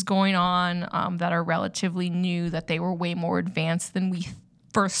theories going on that are relatively new that they were way more advanced than we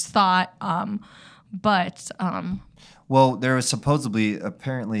first thought. Well, there was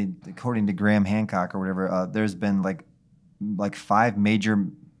apparently, according to Graham Hancock or whatever, there's been like 5 major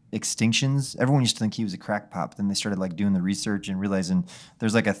extinctions. Everyone used to think he was a crackpot. Then they started like doing the research and realizing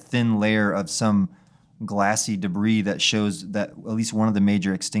there's like a thin layer of some glassy debris that shows that at least one of the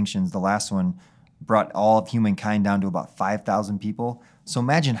major extinctions, the last one, brought all of humankind down to about 5,000 people. So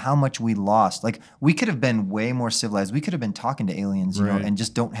imagine how much we lost. Like we could have been way more civilized. We could have been talking to aliens, Right. and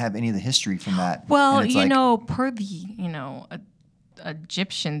just don't have any of the history from that. Well, And it's like, per the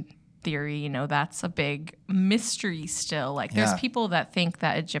Egyptian theory, that's a big mystery still. Like there's Yeah. people that think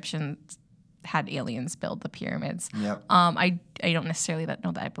that Egyptians had aliens build the pyramids. Yep. I don't necessarily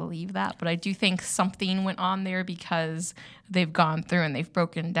know that I believe that, but I do think something went on there because they've gone through and they've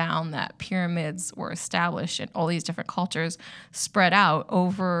broken down that pyramids were established and all these different cultures spread out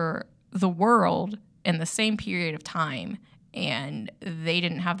over the world in the same period of time. And they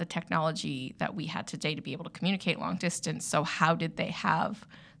didn't have the technology that we had today to be able to communicate long distance. So how did they have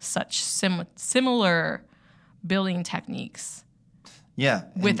such similar building techniques yeah.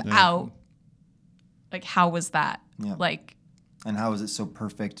 and- without, like, how was that Yeah. Like, and how is it so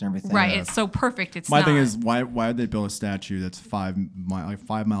perfect and everything? right, it's so perfect. It's My not. thing is, why did they build a statue that's 5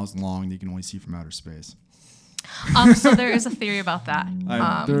 miles long that you can only see from outer space? So there is a theory about that.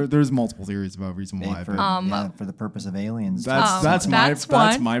 There's multiple theories about the reason why. For the purpose of aliens. That's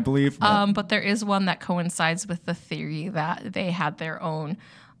one. my belief. But there is one that coincides with the theory that they had their own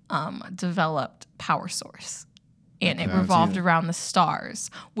developed power source, and it revolved around the stars,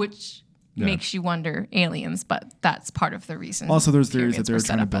 which makes you wonder aliens. But that's part of the reason. Also, there's theories that pyramids they were set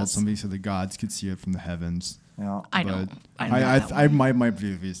trying to up build as. something so the gods could see it from the heavens. Yeah. I don't. My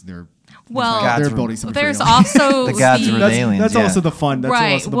belief is they're Well, building something. there's for aliens. also The gods were the aliens. That's also the fun. That's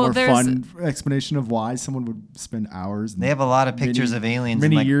Right. also the Well, more there's- fun explanation of why someone would spend hours. They have a lot of pictures of aliens.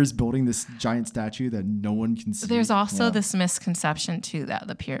 Many and, like, years building this giant statue that no one can see. There's also this misconception too that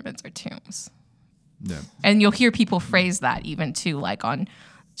the pyramids are tombs. Yeah. And you'll hear people phrase that even too, like on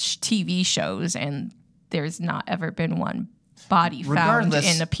TV shows, and there's not ever been one body found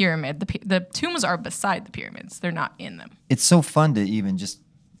Regardless- in a pyramid. The tombs are beside the pyramids; they're not in them. It's so fun to even just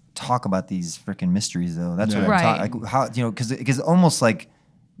talk about these freaking mysteries, though. That's what I'm Right. talking. Like how because it almost like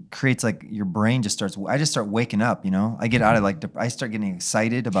creates like your brain just starts. I just start waking up. I get out of like I start getting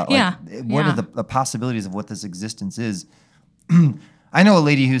excited about Yeah. what are the possibilities of what this existence is. I know a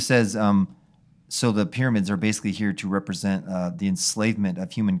lady who says. So the pyramids are basically here to represent the enslavement of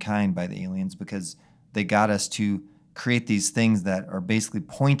humankind by the aliens because they got us to create these things that are basically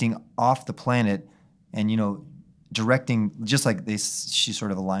pointing off the planet and, directing, just like she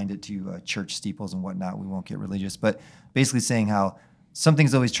sort of aligned it to church steeples and whatnot. We won't get religious, but basically saying how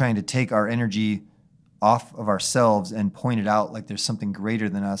something's always trying to take our energy off of ourselves and point it out like there's something greater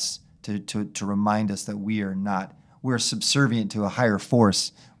than us to remind us that we're subservient to a higher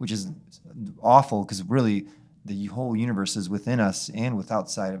force, which is awful because really the whole universe is within us and with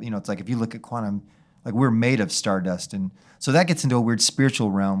outside of, it's like if you look at quantum, like we're made of stardust. And so that gets into a weird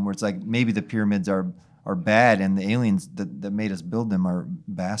spiritual realm where it's like maybe the pyramids are bad and the aliens that made us build them are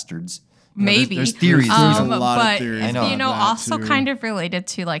bastards. Maybe there's theories. There's a lot of theories. I know. about that, also too. kind of related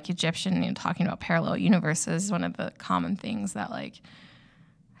to like Egyptian and talking about parallel universes. One of the common things that like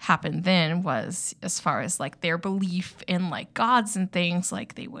happened then was as far as like their belief in like gods and things,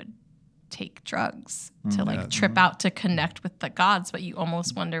 like they would take drugs to like trip out to connect with the gods, but you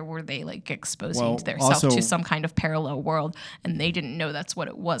almost wonder were they like exposing themselves also- to some kind of parallel world and they didn't know that's what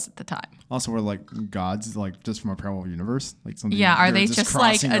it was at the time. Also, we're like gods, like just from a parallel universe, like something. Yeah, are they're they just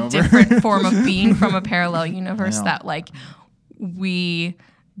like crossing a over. different form of being from a parallel universe know. that like we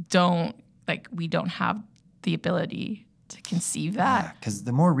don't have the ability to conceive that? Because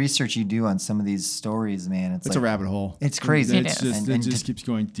the more research you do on some of these stories, man, It's like, a rabbit hole. It's crazy. It It's is. just And it just to- keeps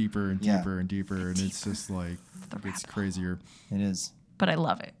going deeper and Yeah. deeper and deeper, and it's just like it's crazier. It is. But I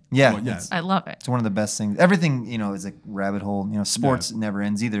love it. Yeah. Well, yeah. It's, I love it. it's one of the best things. Everything, is a rabbit hole. Sports never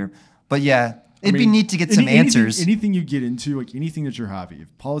ends either. But yeah, it'd be neat to get some answers. Anything you get into, like anything that's your hobby,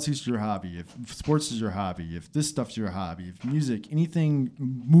 if politics is your hobby, if sports is your hobby, if this stuff's your hobby, if music, anything,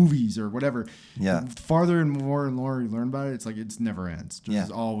 movies or whatever. Yeah. The farther and more you learn about it, it's like it's never ends. There's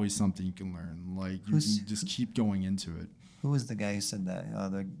Yeah. always something you can learn. Like you can just keep going into it. Who was the guy who said that?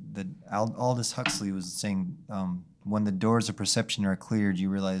 Aldous Huxley was saying, when the doors of perception are cleared, you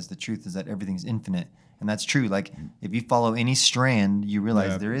realize the truth is that everything's infinite. And that's true. Like, if you follow any strand, you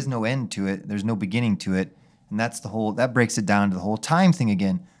realize there is no end to it. There's no beginning to it. And that breaks it down to the whole time thing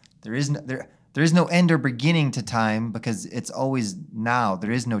again. There is no end or beginning to time because it's always now. There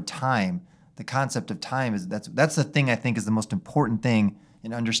is no time. The concept of time that's the thing I think is the most important thing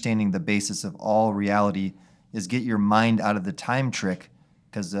in understanding the basis of all reality is get your mind out of the time trick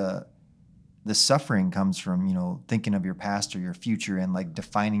because the suffering comes from, thinking of your past or your future and like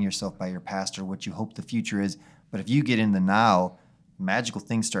defining yourself by your past or what you hope the future is. But if you get in the now, magical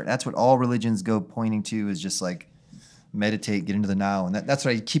things start. That's what all religions go pointing to is just like meditate, get into the now. And that's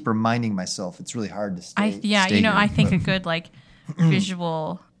what I keep reminding myself. It's really hard to stay. I think a good like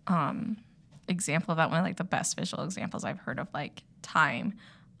visual example of that, one of like the best visual examples I've heard of like time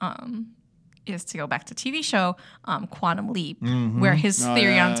is to go back to TV show Quantum Leap, where his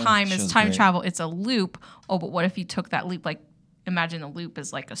theory on time is Show's time great. travel. It's a loop. Oh, but what if you took that loop, like imagine the loop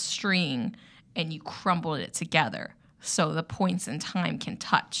is like a string and you crumbled it together so the points in time can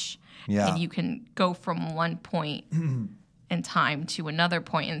touch. Yeah. And you can go from one point in time to another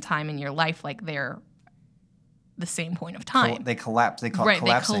point in time in your life like they're the same point of time. They collapse. They call it Right,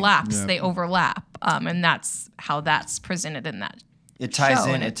 collapsing. they collapse, Yeah. they overlap, and that's how that's presented in that It ties show,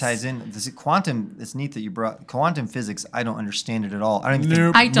 in. and It ties in. This is quantum. It's neat that you brought quantum physics. I don't understand it at all. I don't even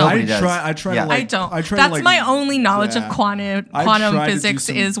think I don't. nobody does. I try Yeah. to like. I don't. I try That's to like, my only knowledge yeah. of quantum I try to do physics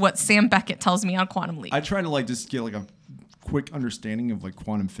some- is what Sam Beckett tells me on Quantum Leap. I try to like just get like a quick understanding of like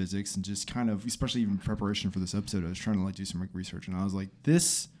quantum physics and just kind of, especially even preparation for this episode, I was trying to like do some like research and I was like,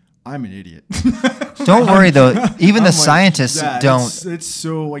 I'm an idiot. Don't worry though. Even I'm the like, scientists yeah, don't. It's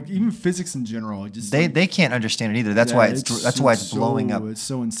so like even physics in general. Just They can't understand it either. That's why it's blowing up. It's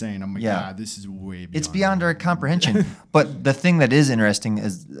so insane. I'm like, Yeah. God, this is way beyond. It's beyond our comprehension. But the thing that is interesting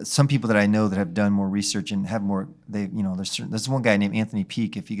is some people that I know that have done more research and have more. There's one guy named Anthony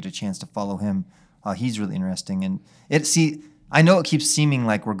Peake. If you get a chance to follow him, he's really interesting. And I know it keeps seeming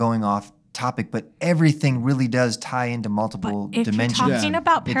like we're going off topic, but everything really does tie into multiple if dimensions. you're talking Yeah.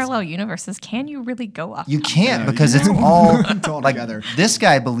 about parallel universes, can you really go off? You topic? can't Yeah, because you it's can't. all It's all like together. this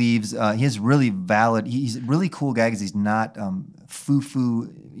guy believes he is really valid. He's a really cool guy because he's not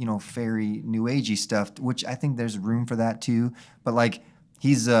foo-foo, fairy new agey stuff, which I think there's room for that too. But like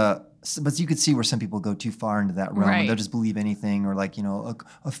he's but you could see where some people go too far into that realm. Right. And they'll just believe anything, or like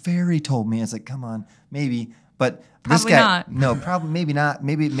a fairy told me. It's like, come on, maybe. But this Probably guy, not. no, probably maybe not.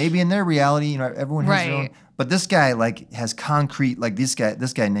 Maybe in their reality, everyone has their own. Right. But this guy like has concrete, like this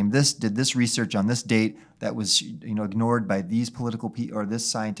guy named this, did this research on this date that was ignored by these political people or this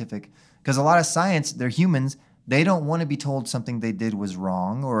scientific, because a lot of science, they're humans, they don't want to be told something they did was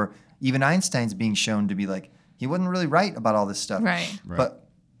wrong, or even Einstein's being shown to be like he wasn't really right about all this stuff. Right. But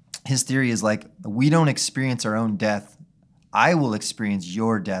his theory is like we don't experience our own death. I will experience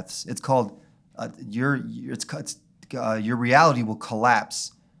your deaths. It's called your reality will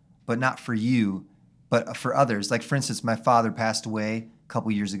collapse, but not for you, but for others. Like for instance, my father passed away a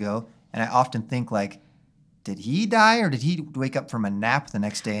couple years ago, and I often think like, did he die or did he wake up from a nap the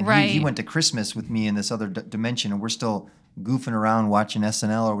next day? And he Right. went to Christmas with me in this other dimension, and we're still goofing around watching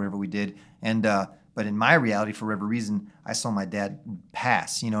SNL or whatever we did. And but in my reality, for whatever reason, I saw my dad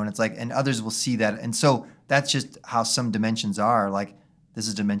pass. And it's like, and others will see that, and so that's just how some dimensions are. Like this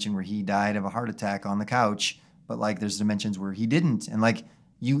is a dimension where he died of a heart attack on the couch, but like there's dimensions where he didn't, and like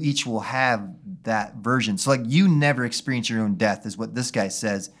you each will have that version. So like you never experience your own death is what this guy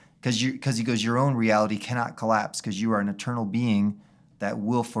says, because he goes, your own reality cannot collapse because you are an eternal being that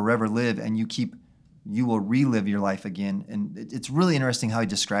will forever live, and you will relive your life again. And it's really interesting how he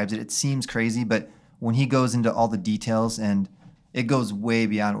describes it. It seems crazy, but when he goes into all the details, and it goes way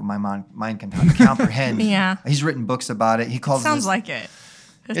beyond what my mind can comprehend. Yeah. He's written books about it. He calls Sounds this, like it.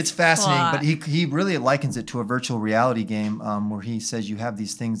 it's fascinating, lot. but he really likens it to a virtual reality game where he says you have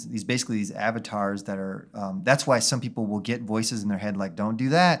these things, these avatars that are. That's why some people will get voices in their head like, "Don't do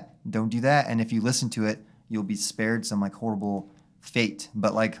that, don't do that," and if you listen to it, you'll be spared some like horrible fate.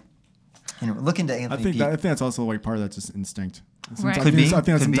 But like, look into Anthony I think Peake. that's also like part of that just instinct. Right. I Could think be. I think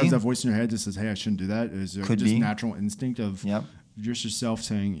Could sometimes be. that voice in your head just says, "Hey, I shouldn't do that." It's Could just be. natural instinct of Yep. just yourself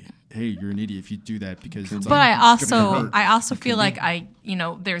saying, "Hey, you're an idiot if you do that," because it's But like, I it's gonna also hurt. I also feel like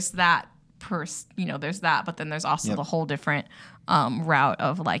there's that there's that, but then there's also Yep. the whole different route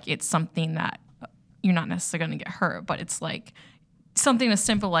of like it's something that you're not necessarily going to get hurt, but it's like something as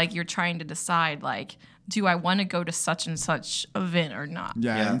simple like you're trying to decide like, do I want to go to such and such event or not?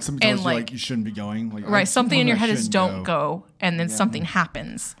 Yeah, Yeah. and somebody tells And, you like- you shouldn't be going. Like, Right, something in your I head is shouldn't don't go, and then something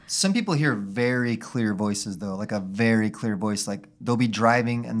happens. Some people hear very clear voices though, like a very clear voice. Like they'll be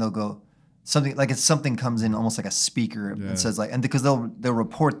driving and they'll go something like something comes in almost like a speaker and says like, and because they'll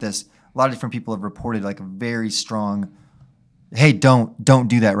report this. A lot of different people have reported like a very strong, "Hey, don't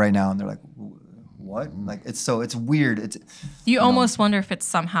do that right now," and they're like, "What?" Like it's weird. It's You almost wonder if it's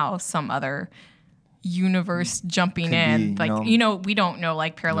somehow some other universe jumping Could in. be, Like, we don't know,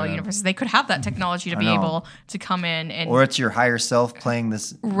 like parallel universes. They could have that technology to be know. able to come in and or it's your higher self playing this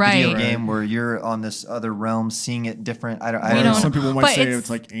video Right. game where you're on this other realm, seeing it different. I We Or don't- some people might but say it's- it's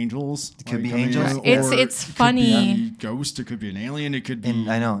like angels. It could be angels. It's it funny. Could be ghost. It could be an alien. It could be. And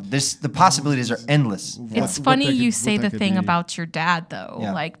I know the possibilities are endless. It's what funny that you could- say what the that could thing be. about your dad though,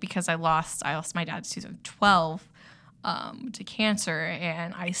 Yeah. like because I lost my dad to 2012 to cancer,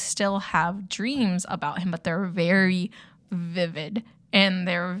 and I still have dreams about him, but they're very vivid and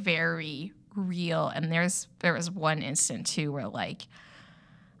they're very real. And there was one instant too where like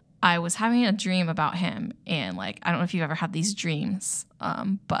I was having a dream about him, and like I don't know if you've ever had these dreams,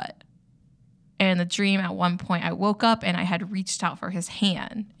 but. And the dream at one point, I woke up and I had reached out for his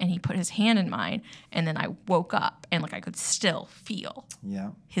hand, and he put his hand in mine. And then I woke up and like I could still feel Yeah.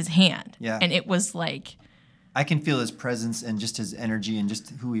 his hand. Yeah. And it was like, I can feel his presence and just his energy and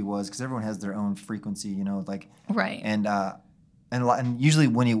just who he was, because everyone has their own frequency, like. right. And and usually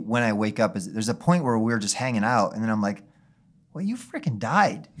when I wake up, there's a point where we're just hanging out, and then I'm like, well, you freaking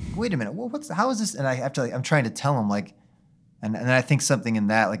died. Wait a minute. Well, how is this? And I have to, like, I'm trying to tell him, like, and I think something in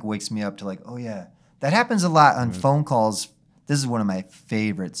that, like, wakes me up to, like, oh, yeah. That happens a lot on phone calls. This is one of my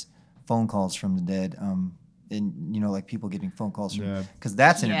favorites, phone calls from the dead. And, like, people getting phone calls from, because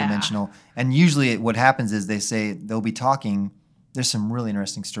that's interdimensional. And usually what happens is they'll be talking. There's some really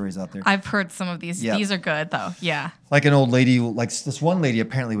interesting stories out there. I've heard some of these. Yep. These are good, though. Yeah. Like an old lady, like this one lady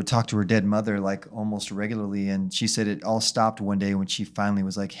apparently would talk to her dead mother, like, almost regularly. And she said it all stopped one day when she finally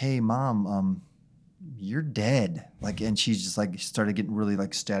was like, hey, Mom, you're dead. Like, and she's just like started getting really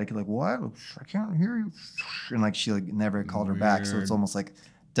like static, like, what? I can't hear you. And like she like never called her back. So it's almost like,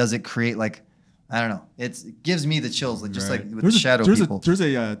 does it create like, I don't know. It gives me the chills, like just like with the shadow people. There's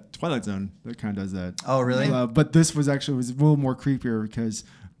a Twilight Zone that kind of does that. Oh, really? But this was a little more creepier because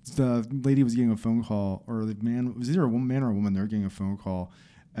the lady was getting a phone call, or the man, it was either a man or a woman. They were getting a phone call,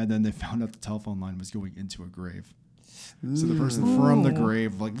 and then they found out the telephone line was going into a grave. So the person from the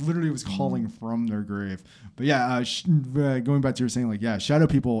grave, like, literally was calling from their grave. But yeah, going back to your saying, like, yeah, shadow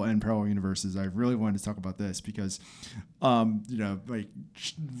people and parallel universes. I really wanted to talk about this because, like,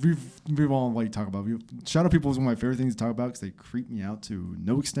 we've all like talk about shadow people is one of my favorite things to talk about because they creep me out to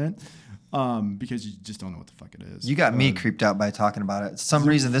no extent. Because you just don't know what the fuck it is. You got me creeped out by talking about it. For some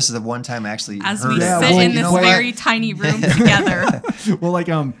reason, this is the one time I actually as heard we it. sit in this very tiny room together. Well, like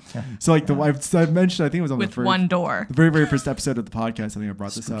so like I've mentioned, I think it was on with the first, one door. the very first episode of the podcast. I think I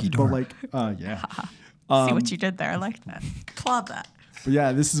brought this up, door. but like yeah. See what you did there. I like that. Applaud that. But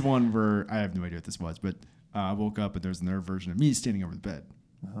yeah, this is one where I have no idea what this was, but I woke up and there's another version of me standing over the bed.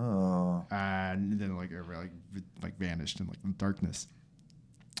 Oh. And then like it vanished in like the darkness.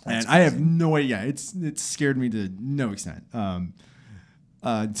 That's and crazy. I have no idea. It's scared me to no extent.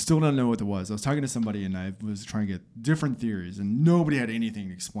 Still don't know what it was. I was talking to somebody and I was trying to get different theories, and nobody had anything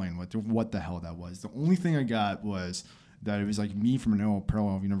to explain what the hell that was. The only thing I got was that it was like me from an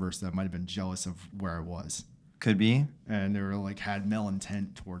parallel universe that might have been jealous of where I was. Could be. And they were like had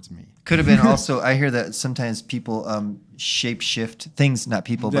malintent towards me. Could have been also. I hear that sometimes people shape shift things, not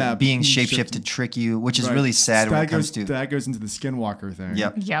people, but being shape shift to trick you, which is really sad when it comes to. That goes into the skinwalker thing.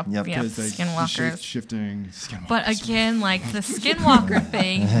 Yep. Skinwalkers. Shifting skinwalkers. But again, like the skinwalker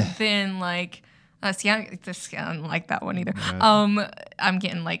thing, then like. I don't like that one either. Yeah. I'm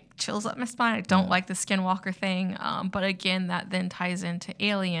getting like chills up my spine. I don't like the skinwalker thing. But again, that then ties into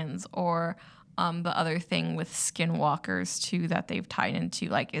aliens or the other thing with skinwalkers too that they've tied into,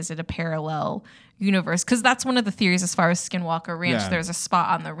 like, is it a parallel universe? Because that's one of the theories as far as Skinwalker Ranch. Yeah. There's a spot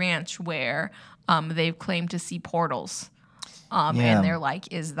on the ranch where they've claimed to see portals. And they're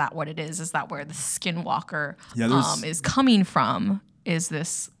like, is that what it is? Is that where the Skinwalker is coming from? Is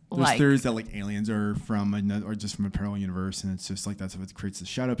this there's theories that like aliens are from or just from a parallel universe, and it's just like that's what creates the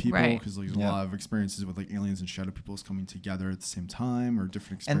shadow people, because like, there's a lot of experiences with like aliens and shadow peoples coming together at the same time, or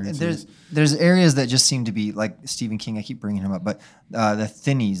different experiences. And there's areas that just seem to be like Stephen King. I keep bringing him up, but the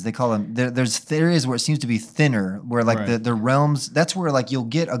thinnies, they call them. There's areas where it seems to be thinner, where like the realms. That's where like you'll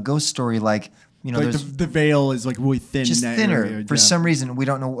get a ghost story like. Like the veil is like really thin, just thinner area. For some reason. We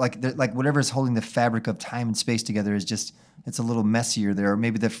don't know, like whatever is holding the fabric of time and space together is just it's a little messier there, or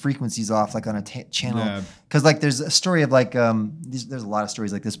maybe the frequency's off, like on a channel. Because like there's a story of like there's a lot of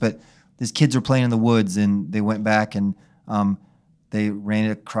stories like this, but these kids were playing in the woods and they went back and they ran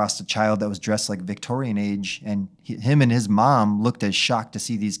across a child that was dressed like Victorian age, and him and his mom looked as shocked to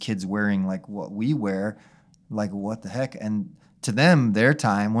see these kids wearing like what we wear, like what the heck. And to them, their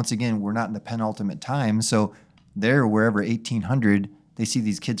time, once again, we're not in the penultimate time, so they're wherever 1800. They see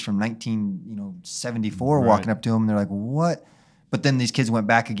these kids from 1974 walking up to them, and they're like, "What?" But then these kids went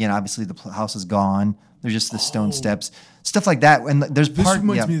back again. Obviously, the house is gone. There's just the stone steps, stuff like that. And there's this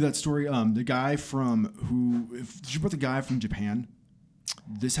reminds me of that story. The guy from did you put the guy from Japan?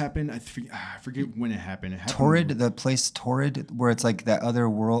 This happened. I forget when it happened. Torrid, the place Torrid, where it's like that other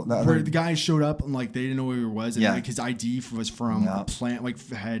world. Where the guy showed up and like they didn't know where he was, and like his ID was from a plant. Like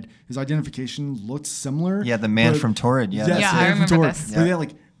had his identification looked similar. Yeah, the man from Torrid. Yeah, I remember this. They had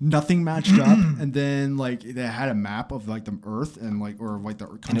like nothing matched up, and then like they had a map of like the Earth and like or like the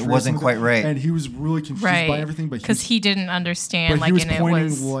country, and it wasn't quite right. And he was really confused by everything, because he didn't understand. But he was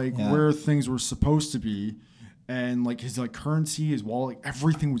pointing where things were supposed to be. And like his like currency, his wallet, like,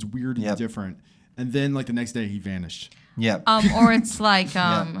 everything was weird and different. And then like the next day he vanished. Yep. Or it's like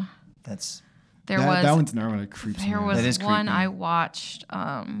that's that one's another one that creeps me. There was one I watched,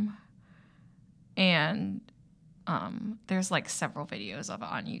 and there's like several videos of it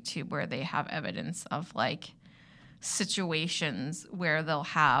on YouTube where they have evidence of like situations where they'll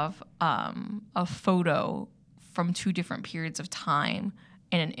have a photo from two different periods of time.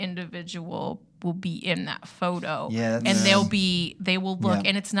 and an individual will be in that photo. Yeah, and that's- they will look, Yeah.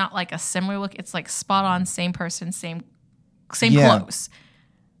 and it's not like a similar look. It's like spot on, same person, same Yeah. clothes.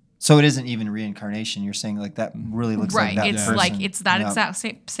 So it isn't even reincarnation. You're saying like that really looks Right. like that It's person. like it's that Yeah. exact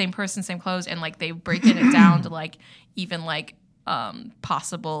same person, same clothes, and like they breaking it down to like even like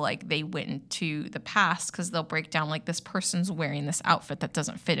possible like they went into the past because they'll break down like this person's wearing this outfit that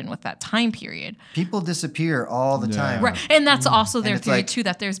doesn't fit in with that time period. People disappear all the time. Right. And that's also their it's theory like- too,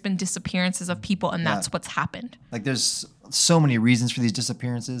 that there's been disappearances of people and that's what's happened. Like there's so many reasons for these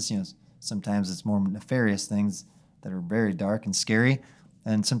disappearances. You know, sometimes it's more nefarious things that are very dark and scary,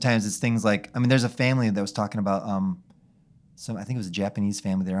 and sometimes it's things like, I mean, there's a family that was talking about I think it was a Japanese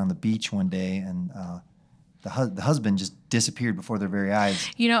family. They were on the beach one day, and the husband just disappeared before their very eyes.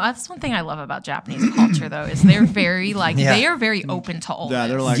 You know, that's one thing I love about Japanese culture though, is they're very like Yeah. they are very open to all Yeah,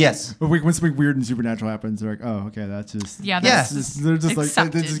 this. they're like, Yes. when something weird and supernatural happens, they're like, oh, okay, that's just, Yeah, Yes. that's they're just like, they're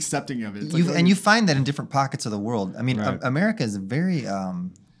accepted. just accepting of it. It's You like, and you find that in different pockets of the world. I mean, Right. America is very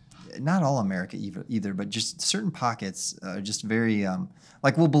not all America either, but just certain pockets are just very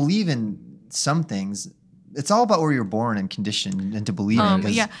like we'll believe in some things. It's all about where you're born and conditioned and to believe in.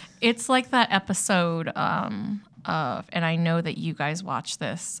 'Cause- Yeah, it's like that episode of, and I know that you guys watch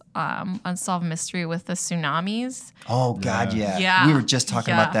this, Unsolved Mystery with the tsunamis. Oh God, yeah. Yeah. We were just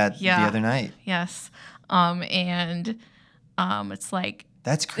talking about Yeah. that the Yeah. other night. Yes, and it's like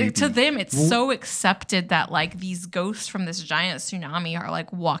That's creepy. to them, it's so accepted that like these ghosts from this giant tsunami are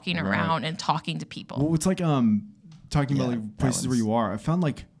like walking around and talking to people. well, it's like talking about Yeah, like places that where one's- you are. I found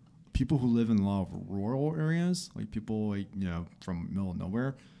like people who live in a lot of rural areas, like people like from middle of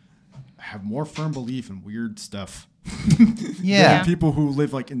nowhere, have more firm belief in weird stuff. Yeah. than people who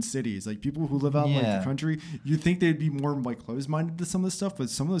live like in cities, like people who live out in like Yeah. the country. You think they'd be more like closed-minded to some of this stuff, but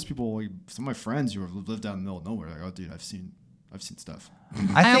some of those people, like some of my friends who have lived out in the middle of nowhere, like, oh, dude, I've seen stuff.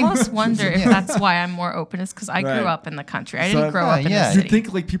 I think- almost wonder if Yeah. that's why I'm more open, is because I Right. grew up in the country. I So, didn't grow up in yeah. the You'd city.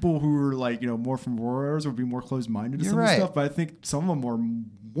 think like people who are like more from rural areas would be more closed-minded to You're some of right. this stuff, but I think some of them are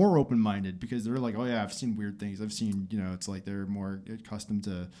more open-minded because they're like, oh yeah, I've seen weird things. I've seen, it's like they're more accustomed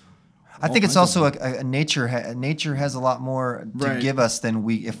to. I all think it's kinds of also a nature. Nature has a lot more to Right. give us than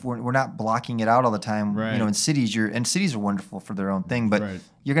if we're not blocking it out all the time. Right. You know, in cities, cities are wonderful for their own thing, but Right.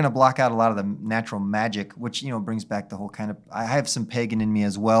 you're going to block out a lot of the natural magic, which brings back the whole kind of. I have some pagan in me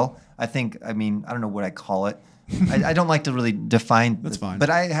as well. I think. I mean, I don't know what I call it. I don't like to really define. That's fine. But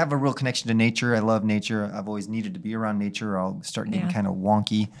I have a real connection to nature. I love nature. I've always needed to be around nature, or I'll start getting Yeah. kind of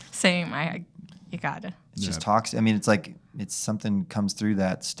wonky. Same. You gotta. It's just toxic. I mean, it's like it's something comes through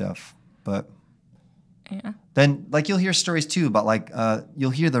that stuff, but. Yeah. Then, like, you'll hear stories too about like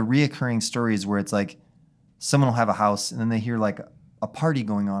you'll hear the reoccurring stories where it's like someone will have a house and then they hear like a party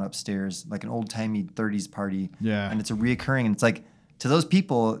going on upstairs, like an old timey 30s party. Yeah. And it's a reoccurring, and it's like to those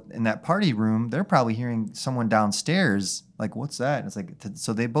people in that party room, they're probably hearing someone downstairs. Like, what's that? And it's like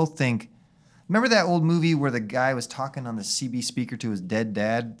so they both think. Remember that old movie where the guy was talking on the CB speaker to his dead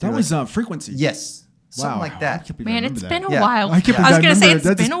dad? That was Frequency. Yes, something Wow, like I that. can't believe I Man, remember it's that. been a Yeah. while. I can't believe I was that gonna say number- it's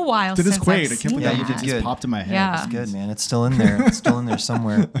that been just- a while That is since quaint. I've I can't seen believe Yeah, that you movie did just good. popped in my head. Yeah. It's good, man. It's still in there. It's still in there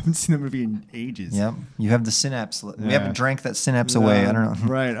somewhere. I haven't seen that movie in ages. Yep, you have the synapse. We Yeah. haven't drank that synapse away. I don't know.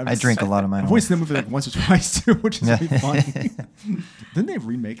 Right. I drink a lot of mine. I've only seen that movie like once or twice too, which is Yeah. really funny. Didn't they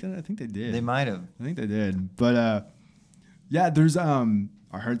remake it? I think they did. They might have. I think they did. But yeah, there's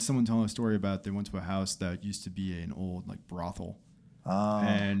I heard someone telling a story about they went to a house that used to be an old like brothel.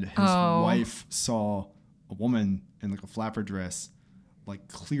 And his wife saw a woman in like a flapper dress, like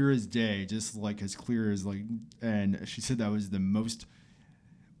clear as day, just like as clear as like, and she said that was the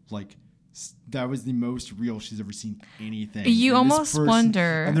most real she's ever seen anything. You And this almost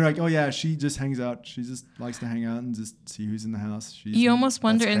wonder- And they're like, oh yeah, she just hangs out. She just likes to hang out and just see who's in the house. You almost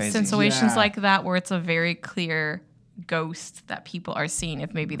wonder in crazy. situations Yeah. like that where it's a very clear ghost that people are seeing.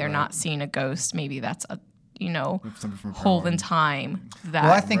 If maybe they're not seeing a ghost, maybe that's a Something from hole in Paranormal. time that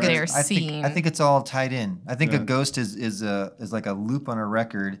Well, I think they're I seeing. think it's all tied in. I think Yeah. a ghost is like a loop on a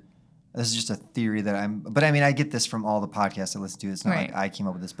record. This is just a theory that but I mean, I get this from all the podcasts I listen to. It's not Right. like I came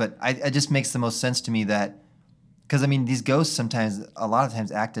up with this, but it just makes the most sense to me that, because I mean, these ghosts a lot of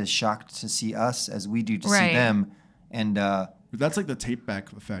times act as shocked to see us as we do to see Right. them. And But that's like the tape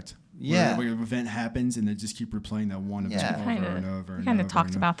back effect. Yeah. Where an event happens and they just keep replaying that one event Yeah. over and over. We and kind of over talked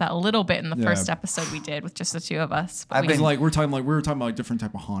and about that a little bit in the Yeah. first episode we did with just the two of us. But I've we It's been- like we were talking about different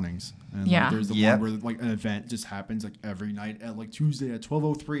type of hauntings. And Yeah. like there's the Yep. one where like an event just happens like every night at like Tuesday at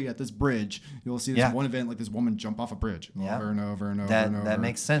 12:03 at this bridge. You'll see this Yeah. one event like this woman jump off a bridge Yeah. over and over and over that and over. that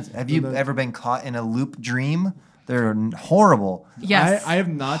makes sense. Have So you that- ever been caught in a loop dream? They're horrible. Yes. I have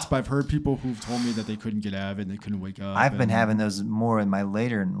not, but I've heard people who've told me that they couldn't get out of it and they couldn't wake up. I've been having those more in my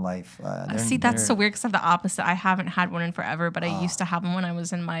later in life. See, that's so weird because I'm the opposite. I haven't had one in forever, but I used to have them when I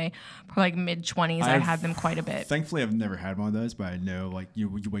was in my like mid-20s. I had them quite a bit. Thankfully, I've never had one of those, but I know like you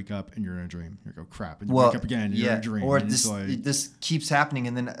wake up and you're in a dream. You go crap, and you wake up again and you're in a dream. Or and this keeps happening,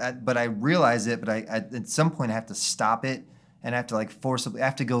 and then but I realize it, but I at some point I have to stop it. And I have to like forcibly, I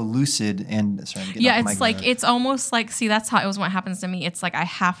have to go lucid and it's almost like, see, that's how it was when it happens to me. It's like I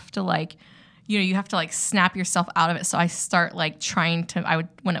have to like, you have to like snap yourself out of it. So I start like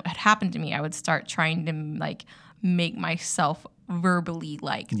when it had happened to me, I would start trying to like make myself verbally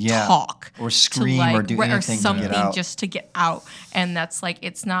like talk or scream or do anything or something to get out. Just to get out. And that's like,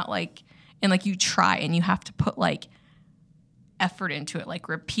 it's not like, and like you try and you have to put like effort into it, like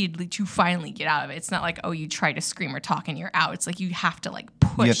repeatedly to finally get out of it. It's not like, oh, you try to scream or talk and you're out. It's like you have to like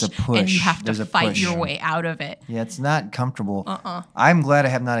push. And you have to fight your way out of it. Yeah, it's not comfortable. I'm glad I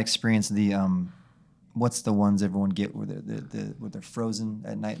have not experienced the what's the ones everyone get where they're frozen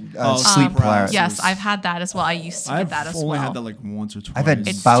at night? Sleep paralysis. Yes, I've had that as well. I used to get that as well. I've only had that like once or twice. I've had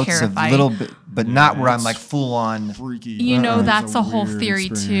bouts terrifying. of little bit, but not where I'm like full on. Freaky. That's a whole theory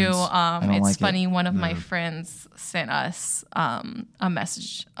experience. too. It's like funny. One of my friends sent us a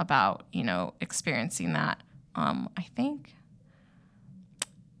message about experiencing that. I think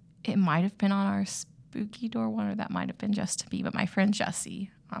it might have been on our spooky door one, or that might have been just to be. But my friend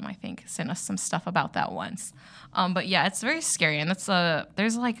Jesse, I think, sent us some stuff about that once. But yeah, it's very scary, and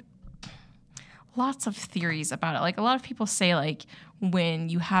there's like lots of theories about it. Like a lot of people say, like when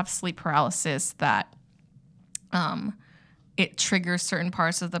you have sleep paralysis, that it triggers certain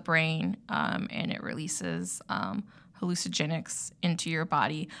parts of the brain, and it releases hallucinogenics into your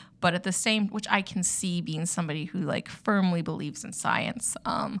body. But at the same, which I can see being somebody who like firmly believes in science,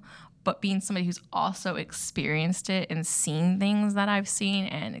 but being somebody who's also experienced it and seen things that I've seen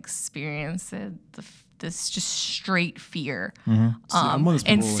and experienced this just straight fear,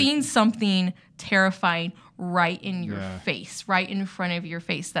 and seeing something terrifying right in your face, right in front of your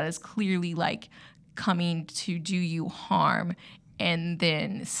face, that is clearly like coming to do you harm, and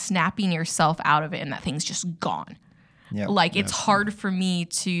then snapping yourself out of it, and that thing's just gone. Yep. Like it's hard for me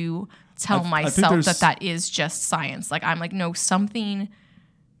to tell myself that is just science. Like I'm like, no, something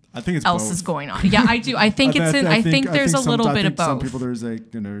else is going on. Yeah, I do. I think I think there's a little bit of both. Some people there's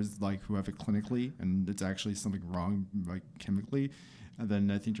like who have it clinically and it's actually something wrong like chemically, and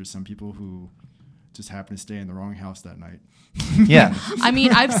then I think there's some people who just happen to stay in the wrong house that night. Yeah. I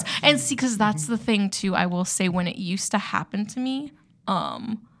mean, because that's the thing too. I will say when it used to happen to me,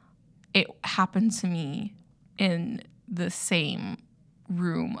 it happened to me in the same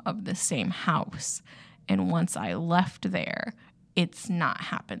room of the same house, and once I left there, it's not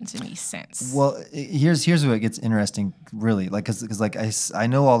happened to me since. Well, here's where it gets interesting, really. Like, cause like I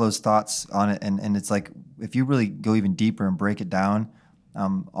know all those thoughts on it, and it's like if you really go even deeper and break it down,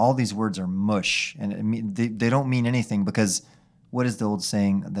 all these words are mush, and they don't mean anything. Because what is the old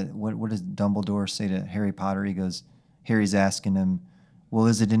saying that what does Dumbledore say to Harry Potter? He goes, Harry's asking him, well,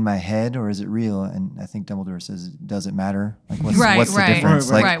 is it in my head or is it real? And I think Dumbledore says, does it matter? Like, what's the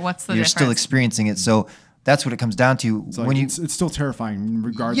difference? Like, what's the you're difference? still experiencing it, so. That's what it comes down to. It's like it's still terrifying,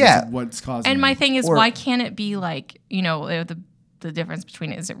 regardless of what's causing it. And my thing is, why can't it be like, the difference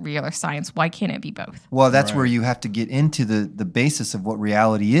between is it real or science? Why can't it be both? Well, that's where you have to get into the basis of what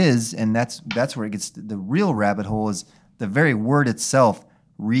reality is, and that's where it gets the real rabbit hole is the very word itself,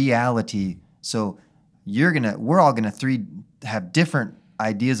 reality. So we're all gonna have different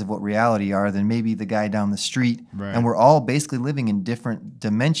ideas of what reality are than maybe the guy down the street, and we're all basically living in different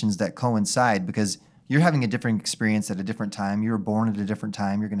dimensions that coincide because. You're having a different experience at a different time. You were born at a different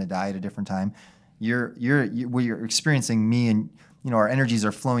time. You're going to die at a different time. You're experiencing me, and our energies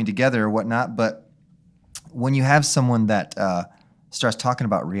are flowing together or whatnot. But when you have someone that starts talking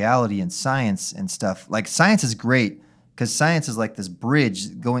about reality and science and stuff, like science is great because science is like this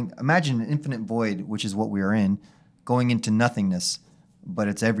bridge going. Imagine an infinite void, which is what we are in, going into nothingness, but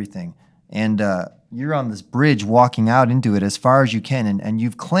it's everything. And you're on this bridge walking out into it as far as you can, and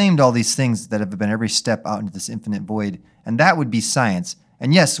you've claimed all these things that have been every step out into this infinite void, and that would be science.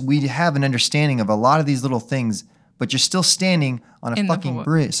 And yes, we have an understanding of a lot of these little things, but you're still standing on a fucking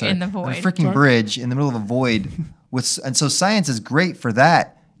bridge. In the void. On a freaking bridge in the middle of a void. And so science is great for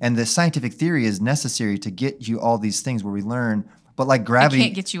that, and the scientific theory is necessary to get you all these things where we learn. But like gravity... It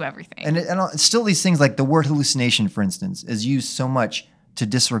can't get you everything. And still these things, like the word hallucination, for instance, is used so much to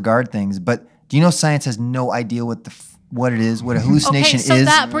disregard things, but do you know science has no idea what it is, what a hallucination is? Okay, so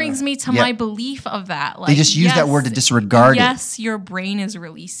that brings me to my belief of that. Like, they just use that word to disregard it. Yes, your brain is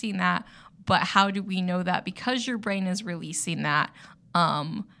releasing that, But how do we know that? Because your brain is releasing that,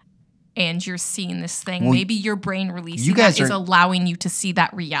 and you're seeing this thing, maybe your brain releasing that is allowing you to see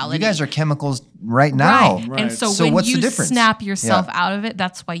that reality. You guys are chemicals right now. Right. And so when you snap yourself out of it,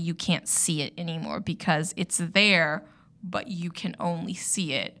 that's why you can't see it anymore, because it's there, but you can only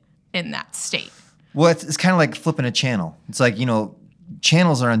see it in that state. Well, it's kind of like flipping a channel. It's like,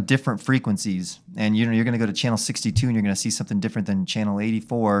 channels are on different frequencies, and you're going to go to channel 62 and you're going to see something different than channel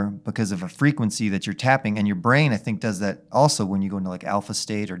 84 because of a frequency that you're tapping. And your brain, I think, does that also when you go into like alpha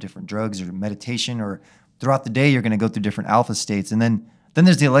state or different drugs or meditation, or throughout the day you're going to go through different alpha states. And then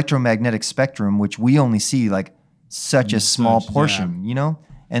there's the electromagnetic spectrum, which we only see like such a small portion,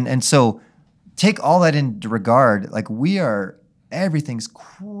 And so take all that into regard. Like everything's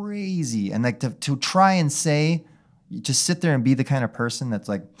crazy, and like to try and say, to sit there and be the kind of person that's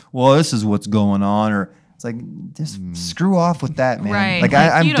like, well, this is what's going on, or it's like, just screw off with that, man. Right. Like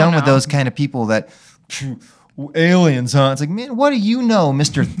I'm done with those kind of people that aliens, huh? It's like, man, what do you know,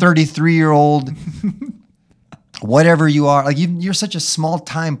 Mr. 33-year-old, whatever you are? Like you're such a small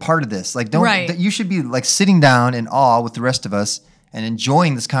time part of this. Like you should be like sitting down in awe with the rest of us and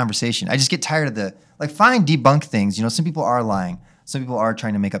enjoying this conversation. I just get tired of fine, debunk things. Some people are lying. Some people are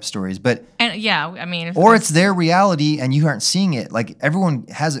trying to make up stories, it's their reality and you aren't seeing it. Like everyone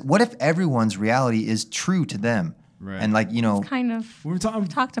has it. What if everyone's reality is true to them? Right. And kind of, we've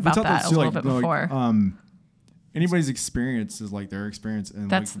talked about that a little bit before. Anybody's experience is like their experience, and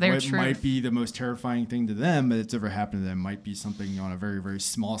that's their what truth. Might be the most terrifying thing to them that's ever happened to them might be something on a very, very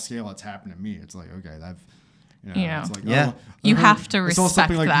small scale that's happened to me. It's like, okay, it's like, you have to respect that. I saw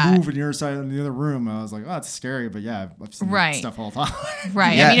something like move in the other side in the other room. And I was like, oh, it's scary, but I've seen stuff all the time.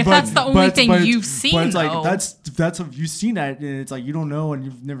 Right. Yeah. I mean, if that's the only thing you've seen, but it's like that's if you've seen that, and it's like you don't know and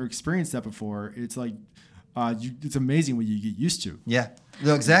you've never experienced that before. It's like it's amazing what you get used to. Yeah.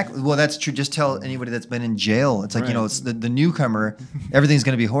 No, exactly. Well, that's true. Just tell anybody that's been in jail. It's like, it's the newcomer. Everything's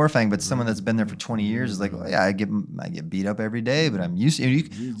going to be horrifying, but someone that's been there for 20 years is like, well, yeah, I get beat up every day, but I'm used to.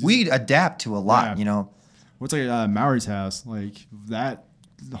 We adapt to a lot. What's like Maori's house, like that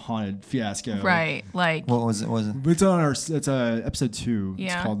haunted fiasco. Right. Like what was it? It's on it's episode 2.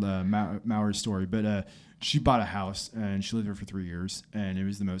 Yeah. It's called Maori's story. But she bought a house and she lived there for 3 years, and it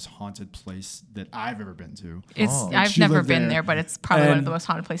was the most haunted place that I've ever been to. I've never been there, but it's probably one of the most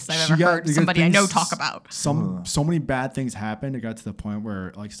haunted places I've ever heard somebody I know talk about. So many bad things happened. It got to the point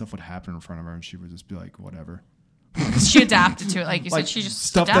where like stuff would happen in front of her, and she would just be like, whatever. She adapted to it, like you said. She just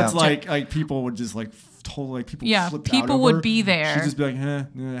stuff that's like people would just like totally people. Yeah, people would be there. She'd just be like,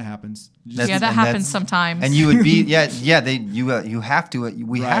 it happens. That happens sometimes. And you would be, you have to.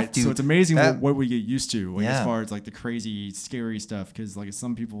 We have to. So it's amazing what we get used to, as far as like the crazy, scary stuff. Because like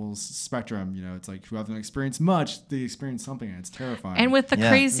some people's spectrum, it's like who haven't experienced much, they experience something and it's terrifying. And with the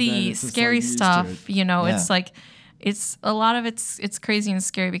crazy, scary stuff, it's like. It's a lot of it's crazy and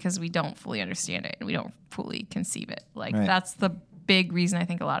scary because we don't fully understand it and we don't fully conceive it. Like that's the big reason I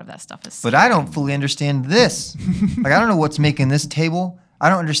think a lot of that stuff is scary. But I don't fully understand this. Like I don't know what's making this table. I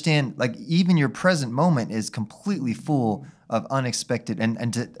don't understand. Like even your present moment is completely full of unexpected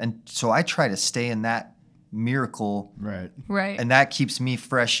and so I try to stay in that miracle. Right. And that keeps me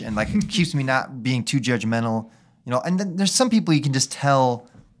fresh and like it keeps me not being too judgmental. And then there's some people you can just tell.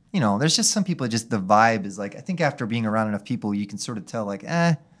 There's just some people just the vibe is like, I think after being around enough people, you can sort of tell like,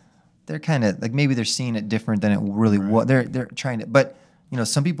 they're kind of like, maybe they're seeing it different than it really was. They're trying to, but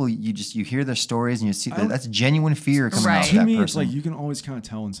some people you hear their stories and you see that's genuine fear coming out of that person. To me, it's like, you can always kind of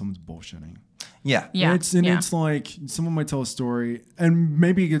tell when someone's bullshitting. Yeah. It's like someone might tell a story and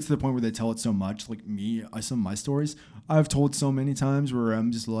maybe it gets to the point where they tell it so much. Like me, some of my stories I've told so many times where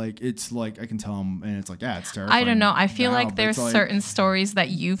I'm just like, it's like I can tell them and it's like, it's terrifying. I don't know. I feel like there's certain stories that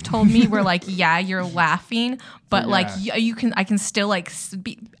you've told me where like, you're laughing, but like I can still like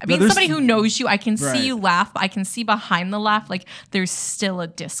somebody who knows you, I can see you laugh, but I can see behind the laugh, like there's still a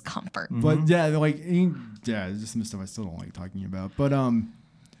discomfort. But there's just some stuff I still don't like talking about. But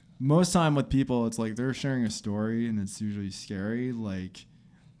most time with people, it's like they're sharing a story and it's usually scary. Like,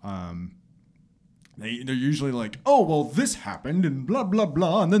 they're usually like, oh, well, this happened and blah, blah,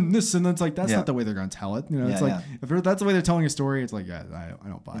 blah. And then this, and then it's like, that's not the way they're going to tell it. It's like, if that's the way they're telling a story, it's like, I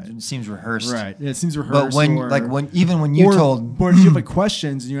don't buy it. It seems rehearsed. Right. Yeah, it seems rehearsed. But when you told. Or if you have like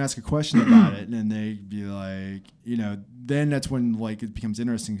questions and you ask a question about it and they be like, then that's when like it becomes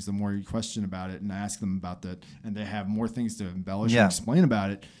interesting because the more you question about it and ask them about that and they have more things to embellish and explain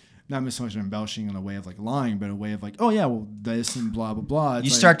about it. Not so much embellishing in a way of like lying, but a way of like, oh yeah, well this and blah blah blah. You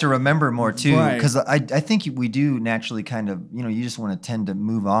start to remember more too, because I think we do naturally kind of you just want to tend to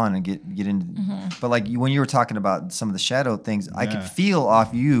move on and get into. But like when you were talking about some of the shadow things, I could feel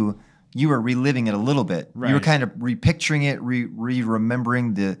off you you were reliving it a little bit. You were Right. kind of repicturing it,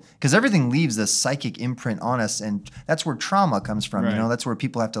 remembering because everything leaves a psychic imprint on us, and that's where trauma comes from. Right. That's where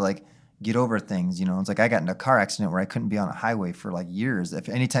people have to like get over things. It's like I got in a car accident where I couldn't be on a highway for like years. If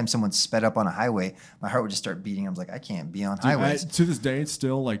anytime someone sped up on a highway, my heart would just start beating. I was like, I can't be on highways. To this day, it's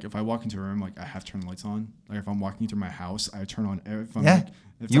still like if I walk into a room, like I have to turn the lights on. Like if I'm walking through my house, I turn on. If I'm, Yeah. like,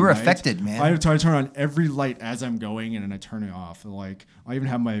 if You the were light- affected, man. I have to turn on every light as I'm going, and then I turn it off. Like I even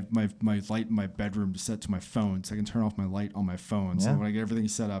have my light in my bedroom set to my phone, so I can turn off my light on my phone. So Yeah. when I get everything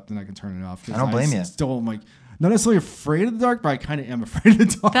set up, then I can turn it off. 'Cause I don't blame you. Still, am like not necessarily afraid of the dark, but I kind of am afraid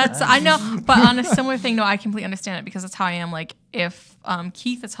of the dark. I know, but on a similar thing, no, I completely understand it because that's how I am. Like, if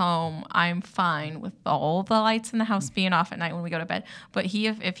Keith is home, I'm fine with all the lights in the house being off at night when we go to bed. But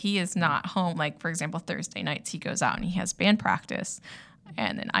if he is not home, like for example, Thursday nights he goes out and he has band practice,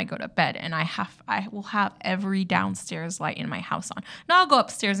 and then I go to bed and I will have every downstairs light in my house on. Now I'll go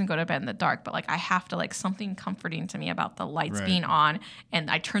upstairs and go to bed in the dark, but like I have to like something comforting to me about the lights Right. being on, and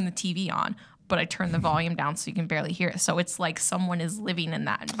I turn the TV on. But I turn the volume down so you can barely hear it. So it's like someone is living in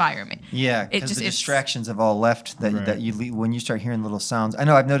that environment. Yeah, It because just- the it's- distractions have all left that Right. you leave, when you start hearing little sounds. I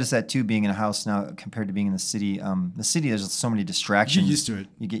know I've noticed that too, being in a house now compared to being in the city. The city, there's so many distractions. Get used to it.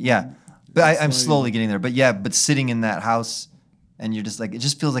 You get but I'm like- slowly getting there. But sitting in that house, and you're just like, it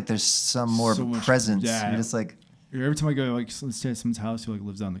just feels like there's some more So much- presence. yeah. You're just like, Every time I go, like, stay at someone's house who like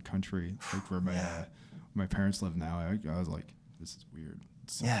lives out in the country, like where my parents live now, I was like, this is weird.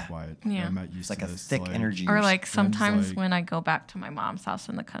 It's so Yeah. quiet. Yeah. I'm not used it's like to a this. thick energy. Or like sometimes like- when I go back to my mom's house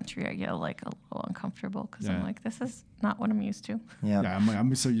in the country, I get like a little uncomfortable because I'm Yeah. like, this is not what I'm used to. Yeah. Yeah,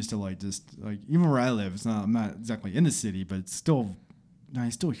 I'm so used to like just like even where I live, I'm not exactly in the city, but it's still. I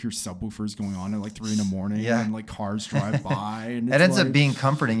still hear subwoofers going on at like 3 a.m. Yeah. and like cars drive by. And It it's ends like, up being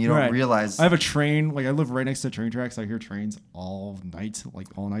comforting. You don't Right. realize. I have a train. Like I live right next to train tracks. I hear trains all night, like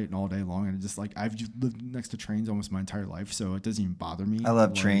all night and all day long. And it's just like I've just lived next to trains almost my entire life, so it doesn't even bother me. I love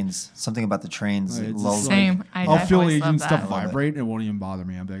Like, trains. Something about the trains. Like, It it's lulls just me. Same. I'll I've feel always even loved stuff that. vibrate and it won't even bother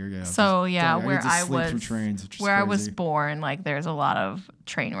me. I'm like, okay. So yeah, I where get to I sleep through was, trains, which is where I was crazy. born, like there's a lot of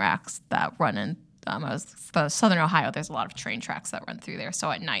train racks that run in. I was Southern Ohio. There's a lot of train tracks that run through there. So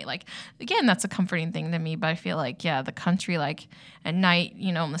at night, like again, that's a comforting thing to me. But I feel like the country, like at night,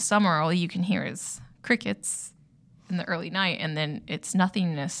 in the summer, all you can hear is crickets in the early night, and then it's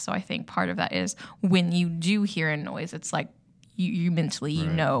nothingness. So I think part of that is when you do hear a noise, it's like you mentally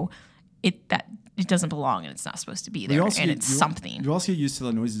Right. that it doesn't belong and it's not supposed to be You there, also and get- it's you- something. You also get used to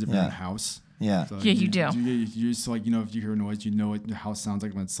the noises of your Yeah. own house. Yeah. So Yeah, you do. You get used to like if you hear a noise, you know what the house sounds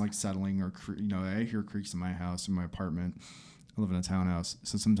like when it's like settling or I hear creaks in my house in my apartment. I live in a townhouse,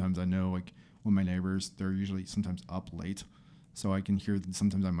 so sometimes I know like when my neighbors they're usually sometimes up late, so I can hear.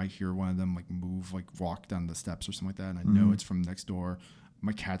 Sometimes I might hear one of them like move, like walk down the steps or something like that, and I know it's from next door.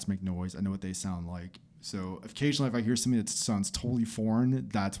 My cats make noise. I know what they sound like. So occasionally, if I hear something that sounds totally foreign,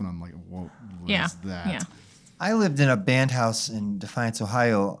 that's when I'm like, "What Yeah, is that?" yeah. I lived in a band house in Defiance,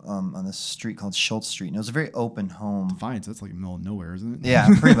 Ohio, on this street called Schultz Street, and it was a very open home. Defiance, that's like middle of nowhere, isn't it? Yeah,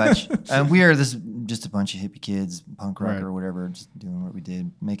 pretty much. And we are just a bunch of hippie kids, punk rock Right. or whatever, just doing what we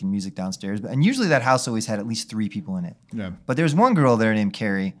did, making music downstairs. And usually that house always had at least 3 people in it. Yeah. But there was one girl there named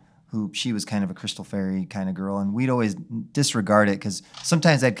Carrie, who she was kind of a Crystal Fairy kind of girl, and we'd always disregard it because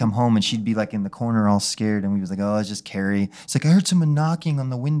sometimes I'd come home and she'd be like in the corner all scared, and we was like, oh, it's just Carrie. It's like, I heard someone knocking on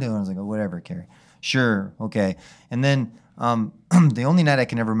the window, and I was like, oh, whatever, Carrie. Sure, okay. And then the only night I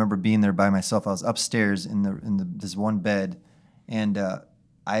can ever remember being there by myself, I was upstairs in this one bed, and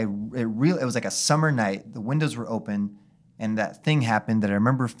it was like a summer night. The windows were open, and that thing happened that I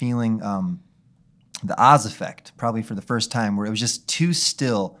remember feeling the Oz effect, probably for the first time, where it was just too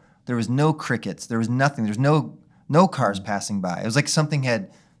still. There was no crickets. There was nothing. There was no cars passing by. It was like something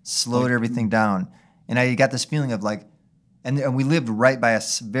had slowed everything down, and I got this feeling of like. And we lived right by a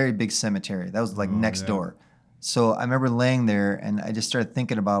very big cemetery. That was like next door. So I remember laying there, and I just started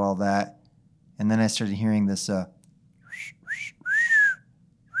thinking about all that. And then I started hearing this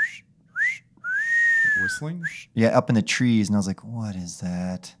Whistling? up in the trees. And I was like, what is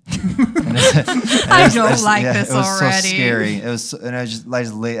that? I don't like this it was already. so scary. It was, and I just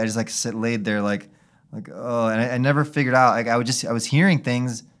laid there like, oh, and I never figured out. Like I was hearing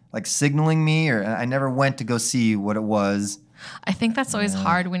things like signaling me, or I never went to go see what it was. I think that's always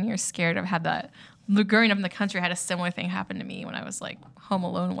hard when you're scared. I've had that. Growing up in the country, I had a similar thing happen to me when I was like home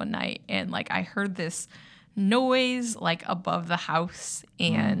alone one night, and like I heard this noise like above the house,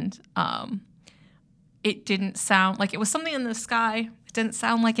 and it didn't sound like it was something in the sky. It didn't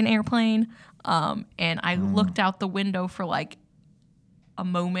sound like an airplane. And I looked out the window for like a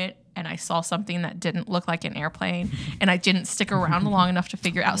moment and I saw something that didn't look like an airplane and I didn't stick around long enough to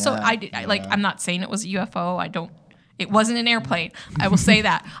figure it out. So I'm not saying it was a UFO. It wasn't an airplane. I will say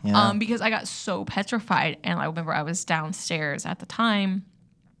that because I got so petrified. And I remember I was downstairs at the time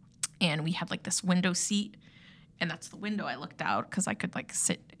and we had like this window seat. And that's the window I looked out because I could like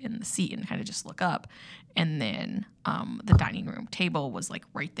sit in the seat and kind of just look up. And then the dining room table was like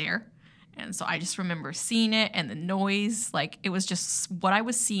right there. And so I just remember seeing it and the noise, like it was just what I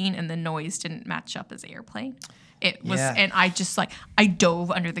was seeing and the noise didn't match up as airplane. It was, and I just like, I dove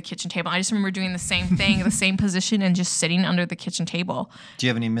under the kitchen table. I just remember doing the same thing, the same position and just sitting under the kitchen table. Do you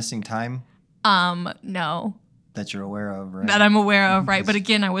have any missing time? No. That you're aware of, right? That I'm aware of, right? But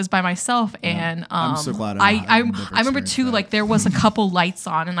again, I was by myself, and I'm so glad I remember too. Like there was a couple lights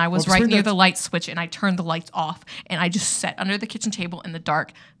on, and I was right near the light switch, and I turned the lights off, and I just sat under the kitchen table in the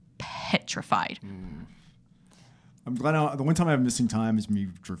dark, petrified. I'm glad. The one time I have missing time is me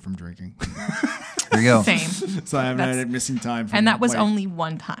from drinking. There you go. Same. So I haven't had missing time. And that was only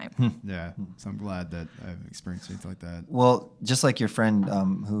one time. Yeah. So I'm glad that I've experienced things like that. Well, just like your friend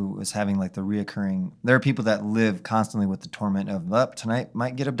who was having like the reoccurring, there are people that live constantly with the torment of, tonight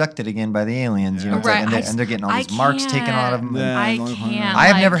might get abducted again by the aliens. You know, Right. and they're getting all these marks taken out of them. Yeah. I long time. can't. I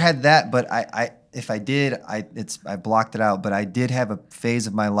have like- never had that, but if I did, I blocked it out. But I did have a phase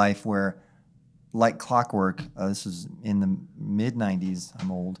of my life where, like clockwork, this was in the mid 90s. I'm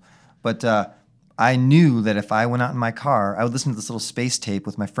old, but I knew that if I went out in my car, I would listen to this little space tape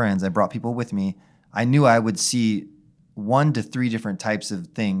with my friends. I brought people with me. I knew I would see 1 to 3 different types of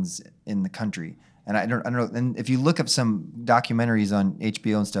things in the country. And I don't know. And if you look up some documentaries on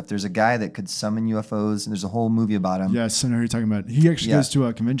HBO and stuff, there's a guy that could summon UFOs, and there's a whole movie about him. Yes, I know who you're talking about. He actually goes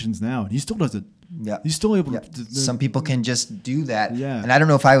to conventions now, and he still does it. Yeah. He's still able Yeah. to. Some people can just do that. Yeah. And I don't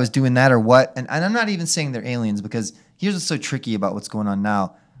know if I was doing that or what. And I'm not even saying they're aliens, because here's what's so tricky about what's going on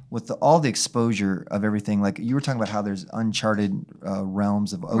now. With all the exposure of everything, like you were talking about how there's uncharted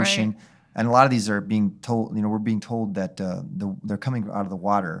realms of ocean. Right. And a lot of these are being told, we're being told that they're coming out of the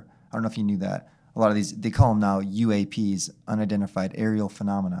water. I don't know if you knew that. A lot of these, they call them now UAPs, unidentified aerial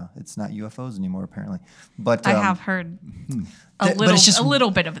phenomena. It's not UFOs anymore, apparently. But I have heard but it's just- a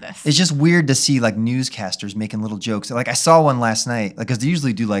little bit of this. it's just weird to see like newscasters making little jokes. Like I saw one last night, like because they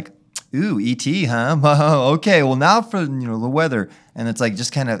usually do like, "Ooh, ET, huh? Okay, well now for the weather," and it's like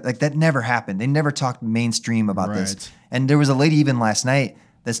just kind of like that never happened. They never talked mainstream about this. Right. And there was a lady even last night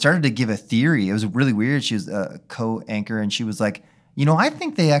that started to give a theory. It was really weird. She was a co-anchor, and she was like, I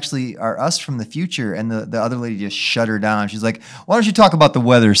think they actually are us from the future. And the other lady just shut her down. She's like, "Why don't you talk about the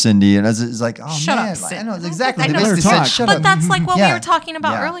weather, Cindy?" And I was like, "Oh, Shut man, up, Cindy. I know exactly." I They know. basically Talk. said, "Shut But up." that's like what we Yeah. were talking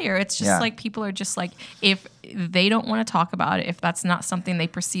about Yeah. earlier. It's just Yeah. like people are just like, if they don't want to talk about it, if that's not something they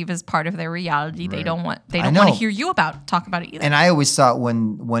perceive as part of their reality, they don't want to know. hear you talk about it either. And I always thought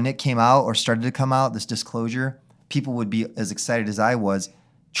when it came out or started to come out, this disclosure, people would be as excited as I was.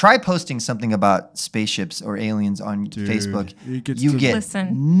 Try posting something about spaceships or aliens on Facebook. it gets You to- get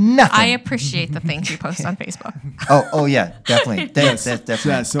Listen, nothing. I appreciate the things you post on Facebook. oh yeah, definitely. That's definitely.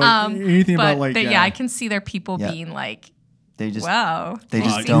 Yeah, so anything but about like I can see there people Yeah. being like, They just "Wow, they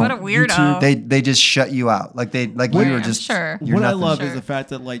just see, don't. what a weirdo." They just shut you out. Like you were I'm just sure. You're what I nothing. love Sure. is the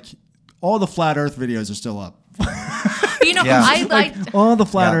fact that like all the flat Earth videos are still up. Yeah. I Like all the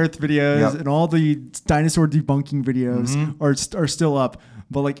flat Yeah. Earth videos Yep. and all the dinosaur debunking videos are still up.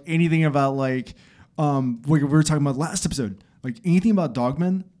 But like anything about like we were talking about last episode, like anything about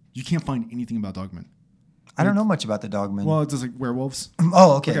dogmen, you can't find anything about dogmen. I don't know much about the dogman. Well, it's just like werewolves.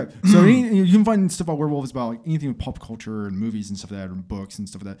 Oh, okay. Okay, so you can find stuff about werewolves about like anything with pop culture and movies and stuff like that, and books and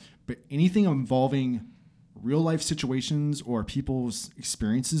stuff like that. But anything involving real life situations or people's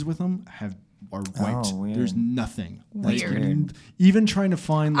experiences with them are wiped. weird. There's nothing. Weird. And even trying to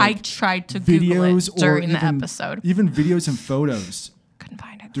find I like tried to Google videos it during or the even, episode. even videos and photos. Couldn't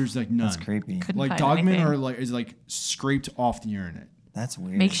find it. There's like none. That's creepy. Couldn't Like find dogmen anything. is like scraped off the internet. That's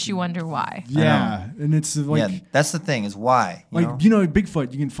weird. Makes you wonder why. Yeah, and it's like. yeah, that's the thing is why. You know?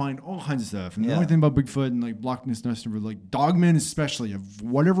 Bigfoot, you can find all kinds of stuff. And the Yeah. only thing about Bigfoot and like Loch Ness Monster, like dogmen especially, of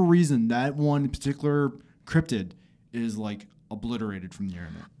whatever reason, that one particular cryptid is like obliterated from the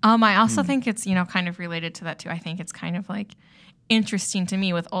internet. I also think it's, kind of related to that too. I think it's kind of like interesting to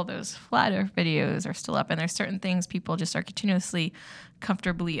me with all those flat earth videos are still up, and there's certain things people just are continuously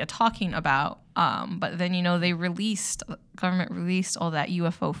comfortably talking about. But then, government released all that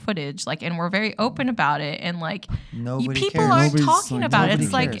UFO footage, and we're very open about it. And Nobody people cares. aren't Nobody's, talking like, about it.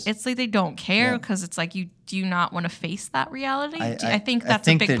 nobody It's cares. it's like they don't care Yeah. because it's like, you do not want to face that reality. I think I that's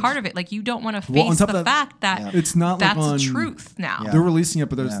think a big that- part of it. Like, you don't want to Well, on face top the of that, fact that It's not like that's on the truth now. Yeah. They're releasing it,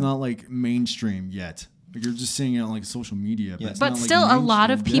 but it's Yeah. not like mainstream yet. Like you're just seeing it on like social media, but, it's But not, like, still, a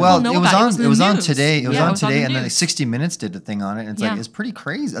lot of mainstream. people know about it. It was on news. today. It was Yeah, on today, the and then like news. 60 Minutes did a thing on it, and it's like it's pretty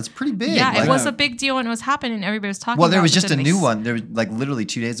crazy. That's pretty big. Yeah, like, it was a big deal when it was happening. Everybody was talking. Well, about there was it, just but a then new one. There was like literally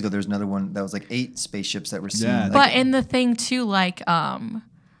 2 days ago. There was another one that was like 8 spaceships that were seen. Yeah. Like, But in the thing too, like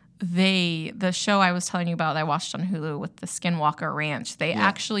the show I was telling you about that I watched on Hulu with the Skinwalker Ranch, they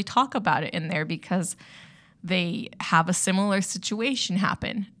actually talk about it in there because they have a similar situation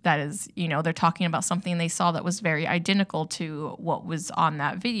happen. That is, they're talking about something they saw that was very identical to what was on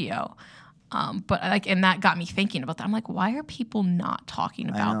that video. But and that got me thinking about that. I'm like, why are people not talking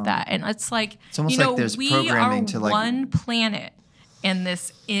about that? And it's like, it's almost like there's we programming are to like one planet in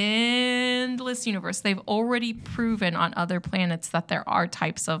this endless universe. They've already proven on other planets that there are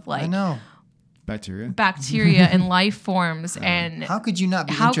types of like I know. Bacteria and life forms. And How could you not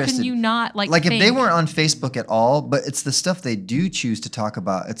be how interested? can you not like if they think? weren't on Facebook at all, but it's the stuff they do choose to talk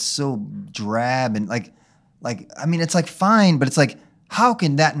about. It's so drab and like I mean, it's like fine, but it's like, how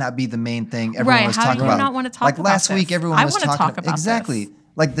can that not be the main thing everyone was How talking do you about? not want to talk like about last this? week, everyone I was wanna talking talk about exactly. this.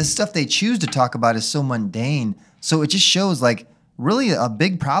 Like the stuff they choose to talk about is so mundane. So it just shows like really a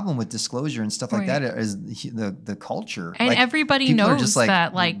big problem with disclosure and stuff like Right. that is the culture. And Like, everybody people are knows just like,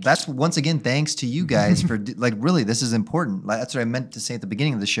 that, like- that's once again thanks to you guys for like really this is important. Like, that's what I meant to say at the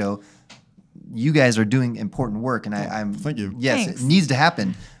beginning of the show. You guys are doing important work, and I'm thank you. Yes, Thanks. it needs to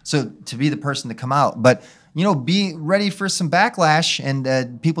happen. So to be the person to come out, but be ready for some backlash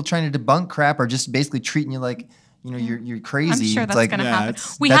and people trying to debunk crap or just basically treating you like you're crazy. I'm sure It's that's like, going to yeah, happen.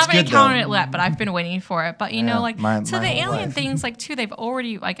 it's- We that's haven't good, encountered though. it yet, but I've been waiting for it. But Yeah, like my to the whole alien life. things, like too, they've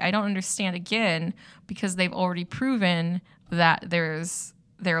already like I don't understand again because they've already proven that they're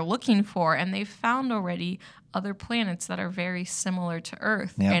looking for and they've found already other planets that are very similar to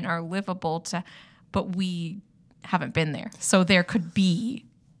Earth Yep. and are livable but we haven't been there. So there could be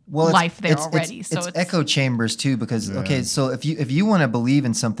life there already. So it's echo chambers too, because okay, so if you want to believe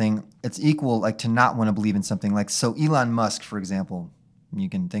in something, it's equal like to not want to believe in something. Like so, Elon Musk, for example, you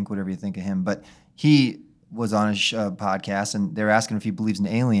can think whatever you think of him, but he was on a podcast and they're asking if he believes in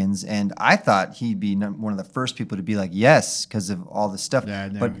aliens, and I thought he'd be one of the first people to be like yes because of all the stuff. Yeah,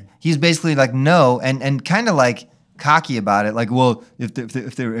 no. But he's basically like no, and kind of like cocky about it, like, well, if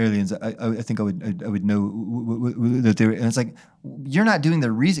they were aliens, I think I would know that they were. And it's like, you're not doing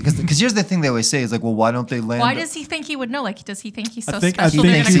the reason, because here's the thing they always say is like, well, why don't they land? Why does he think he would know? Like, does he think he's so I special?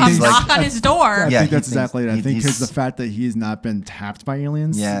 think They're he gonna come thinks, knock like- on his door. I Yeah, think he that's thinks- exactly it. I think he's- because the fact that he's not been tapped by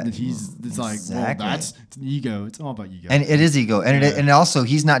aliens, Yeah, that it's like, well, exactly. it's an ego. It's all about ego. And it is ego, and Yeah. and also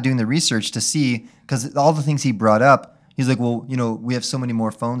he's not doing the research to see, because all the things he brought up, he's like, well, we have so many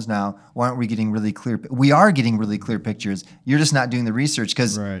more phones now. Why aren't we getting really clear? We are getting really clear pictures. You're just not doing the research,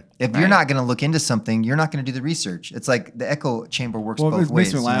 because Right. if you're not going to look into something, you're not going to do the research. It's like the echo chamber works well, both it ways.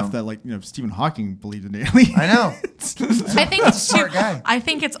 makes me laugh you know? that like Stephen Hawking believed in aliens. I know. I think it's too, smart guy. I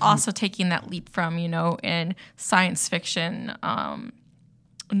think it's also taking that leap from in science fiction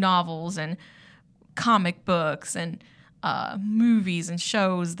novels and comic books and movies and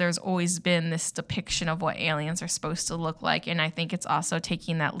shows. There's always been this depiction of what aliens are supposed to look like, and I think it's also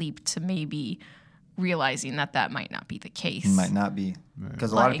taking that leap to maybe realizing that might not be the case. It might not be,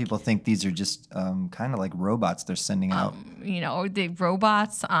 because a lot of Like- people think these are just kind of like robots they're sending out. The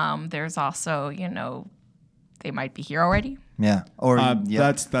robots. There's also they might be here already. Yeah, or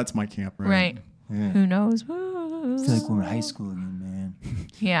yeah. That's my camp, right? Right. Who knows? I feel like we're in high school again, man.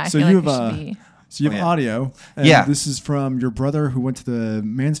 Yeah, I So feel you like we have should be. So you have Oh, yeah. audio. And Yeah. This is from your brother who went to the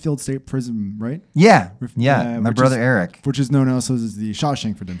Mansfield State Prison, right? Yeah, With- yeah. My which brother is- Eric. Which is known also as the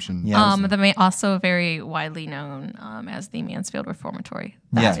Shawshank Redemption. Yeah. Also very widely known as the Mansfield Reformatory.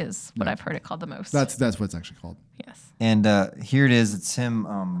 That Yeah. is what I've heard it called the most. That's what it's actually called. yes. And here it is. It's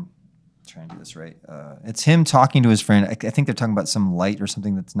him. Trying to do this right. It's him talking to his friend. I think they're talking about some light or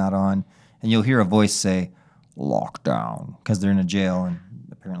something that's not on, and you'll hear a voice say, "Lockdown," because they're in a jail, and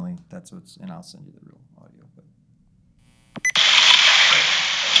apparently that's what's. And I'll send you the real audio. But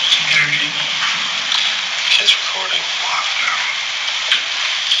Kids recording. Lockdown.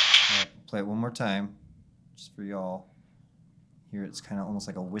 play it one more time, just for y'all. Here it's kind of almost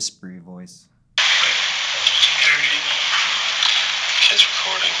like a whispery voice. Kids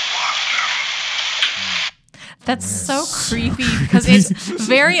recording. Lockdown. That's so creepy because it's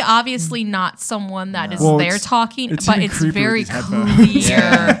very obviously not someone that is Well, there it's- talking, it's but even it's creepier with very these headphones.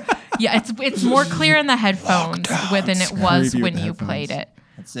 clear. Yeah, it's more clear in the headphones than it was creepy with when the you headphones. played it.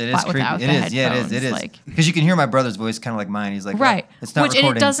 It is But creepy. without It the is. Yeah, it is. It headphones, is. like- Because you can hear my brother's voice, kind of like mine. He's like, Right. it's not Which recording.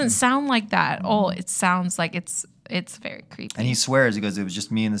 and it doesn't sound like that. Oh, it sounds like it's very creepy. And he swears, he goes, it was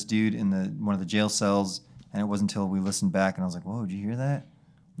just me and this dude in one of the jail cells, and it wasn't until we listened back, and I was like, whoa, did you hear that?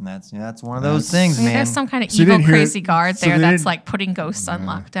 And that's one of those things, Maybe man. there's some kind of So you evil, didn't hear crazy it- guard so there they that's didn't- like putting ghosts on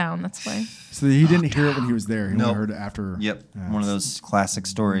lockdown. That's why. So he didn't hear it when he was there. He only Nope. heard it after. Yep. Yeah, One of those classic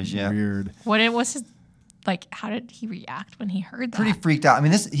stories. Yeah. Weird. What it was his, like, how did he react when he heard that? Pretty freaked out. I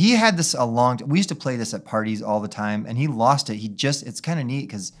mean, he had this a long time. We used to play this at parties all the time, and he lost it. It's kind of neat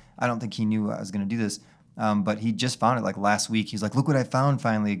because I don't think he knew I was going to do this, but he just found it like last week. He's like, look what I found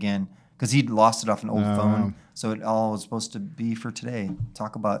finally again, because he'd lost it off an old phone. So it all was supposed to be for today.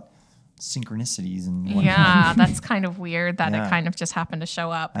 Talk about synchronicities and whatnot. Yeah, that's kind of weird that Yeah. it kind of just happened to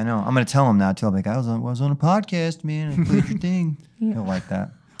show up. I know. I'm going to tell him now, too. I'll be like, I was on a podcast, man. I played your thing. He'll like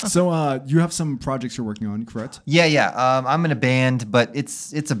that. So you have some projects you're working on, correct? Yeah. I'm in a band, but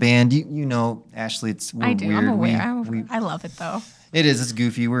it's a band. You know, Ashley, we're I do. weird. I'm aware. I love it though. It is. It's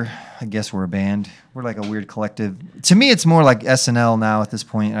goofy. I guess we're a band. We're like a weird collective. To me, it's more like SNL now at this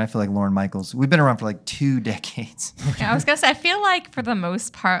point, and I feel like Lorne Michaels. We've been around for like 2 decades. Yeah, I was gonna say. I feel like for the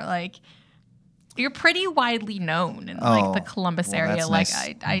most part, like you're pretty widely known in like the Columbus well, area. that's Like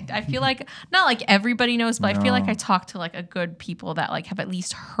nice. I feel like not like everybody knows, but I feel like I talk to like a good people that like have at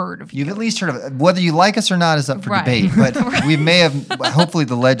least heard of you. You've at least heard of it. Whether you like us or not is up for Right. debate, but we may have, hopefully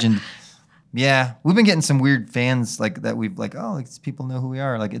the legend. Yeah, we've been getting some weird fans like that. We've like, these people know who we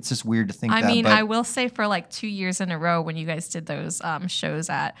are. Like, it's just weird to think I that. mean, but I will say for like 2 years in a row when you guys did those shows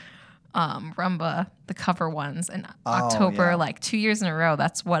at Rumba, the cover ones in October, yeah. like 2 years in a row,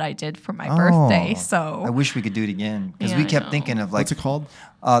 that's what I did for my birthday. So I wish we could do it again because Yeah, we I kept know. thinking of like What's it called?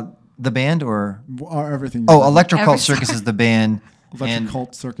 The band or Everything. Electro Cult Every Circus is the band. Electric and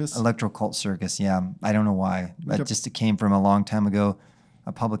Cult Circus. Electro Cult Circus, yeah. I don't know why. But Yep. just it came from a long time ago.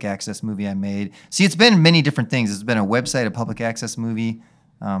 A public access movie I made. See, it's been many different things. It's been a website, a public access movie,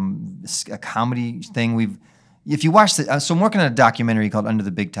 a comedy thing. If you watch the, so I'm working on a documentary called Under the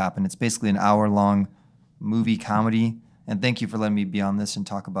Big Top, and it's basically an hour-long movie comedy. And thank you for letting me be on this and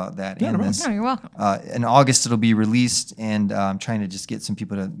talk about that. Yeah, and no this. no, you're welcome. In August, it'll be released, and I'm trying to just get some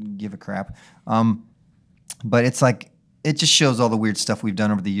people to give a crap. But it's like, it just shows all the weird stuff we've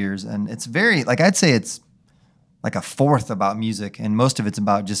done over the years. And it's very, like, I'd say it's like a fourth about music, and most of it's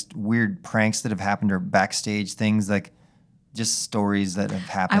about just weird pranks that have happened or backstage things, like just stories that have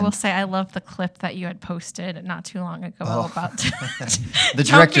happened. I will say I love the clip that you had posted not too long ago about The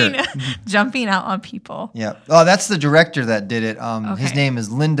director. jumping out on people. Yeah. Oh, that's the director that did it. His Okay. name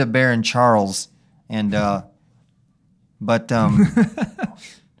is Linda Barron Charles, and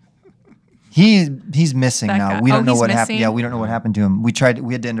he's missing That now. guy. We don't know He's what happened. missing? Yeah, we don't know what happened to him. We had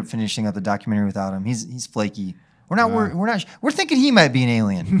to end up finishing up the documentary without him. He's flaky. We're thinking he might be an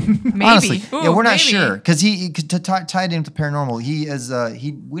alien. Maybe. Honestly, Ooh, yeah, we're not maybe. sure because to tie it into paranormal. He is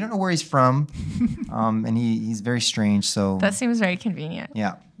we don't know where he's from, and he's very strange. So That seems very convenient.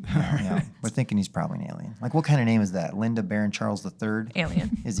 yeah. We're thinking he's probably an alien. Like, what kind of name is that? Linda Barron Charles III?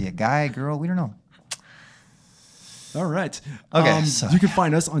 Alien. Is he a guy, girl? We don't know. All right. Okay, so- you can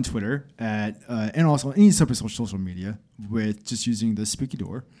find us on Twitter and also on any separate social media with just using the Spooky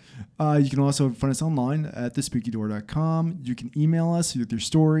Door. You can also find us online at thespookydoor.com. You can email us with your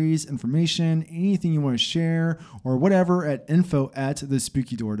stories, information, anything you want to share, or whatever at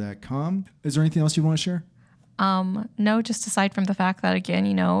info@thespookydoor.com. Is there anything else you want to share? No, just aside from the fact that, again,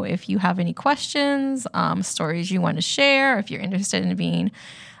 if you have any questions, stories you want to share, if you're interested in being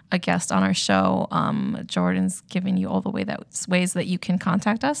a guest on our show, Jordan's giving you all the ways that you can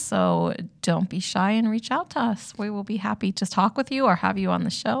contact us. So don't be shy and reach out to us. We will be happy to talk with you or have you on the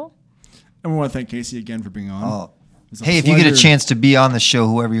show. And we want to thank Casey again for being on. Oh. It was a Hey, if you get a pleasure. chance to be on the show,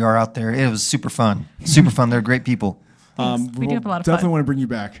 whoever you are out there, it was super fun. Super fun. They're great people. We do have a lot of definitely fun. want to bring you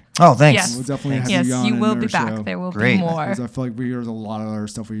back. Oh, thanks. Yes. We'll definitely have Yes, you on you will in be our back. show. There will Great. be more. Because I feel like there's a lot of other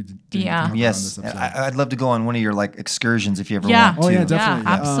stuff we did. Yeah. Yes, On this episode. I'd love to go on one of your like excursions if you ever Yeah. want to. Oh, yeah, Yeah,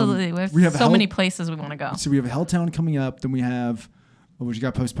 definitely. absolutely. We have so Hell- many places we want to go. So we have Helltown coming up. Then we have, which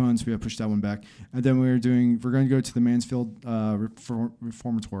got postponed, so we have pushed that one back. And then we're going to go to the Mansfield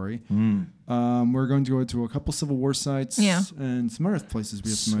Reformatory. We're going to go to a couple Civil War sites. Yeah. And some other places.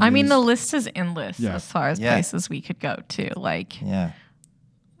 We have some I mean, the ideas. list is endless Yeah. as far as Yeah. places we could go to. Like Yeah.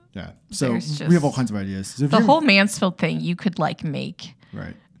 Yeah. So there's we have all just- kinds of ideas. So if the you're- whole Mansfield thing, you could like make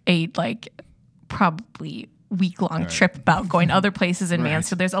Right. a probably week-long Right. trip about going to other places in Right.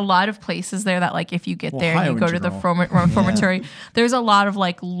 Mansfield. There's a lot of places there that like if you get there and Ohio you go in to the general. reformatory, there's a lot of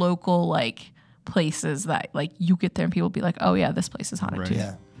like local like places that like you get there and people be like, oh yeah, this place is haunted Right. too.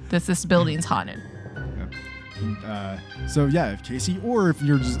 Yeah. This building's haunted. So yeah, if Casey or if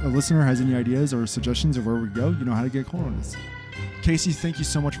you're just a listener has any ideas or suggestions of where we go, you know how to get a hold on us. Casey, thank you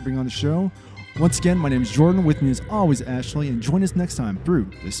so much for being on the show. Once again, my name is Jordan. With me as always, Ashley, and join us next time through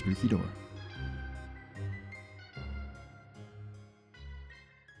the Spooky Door.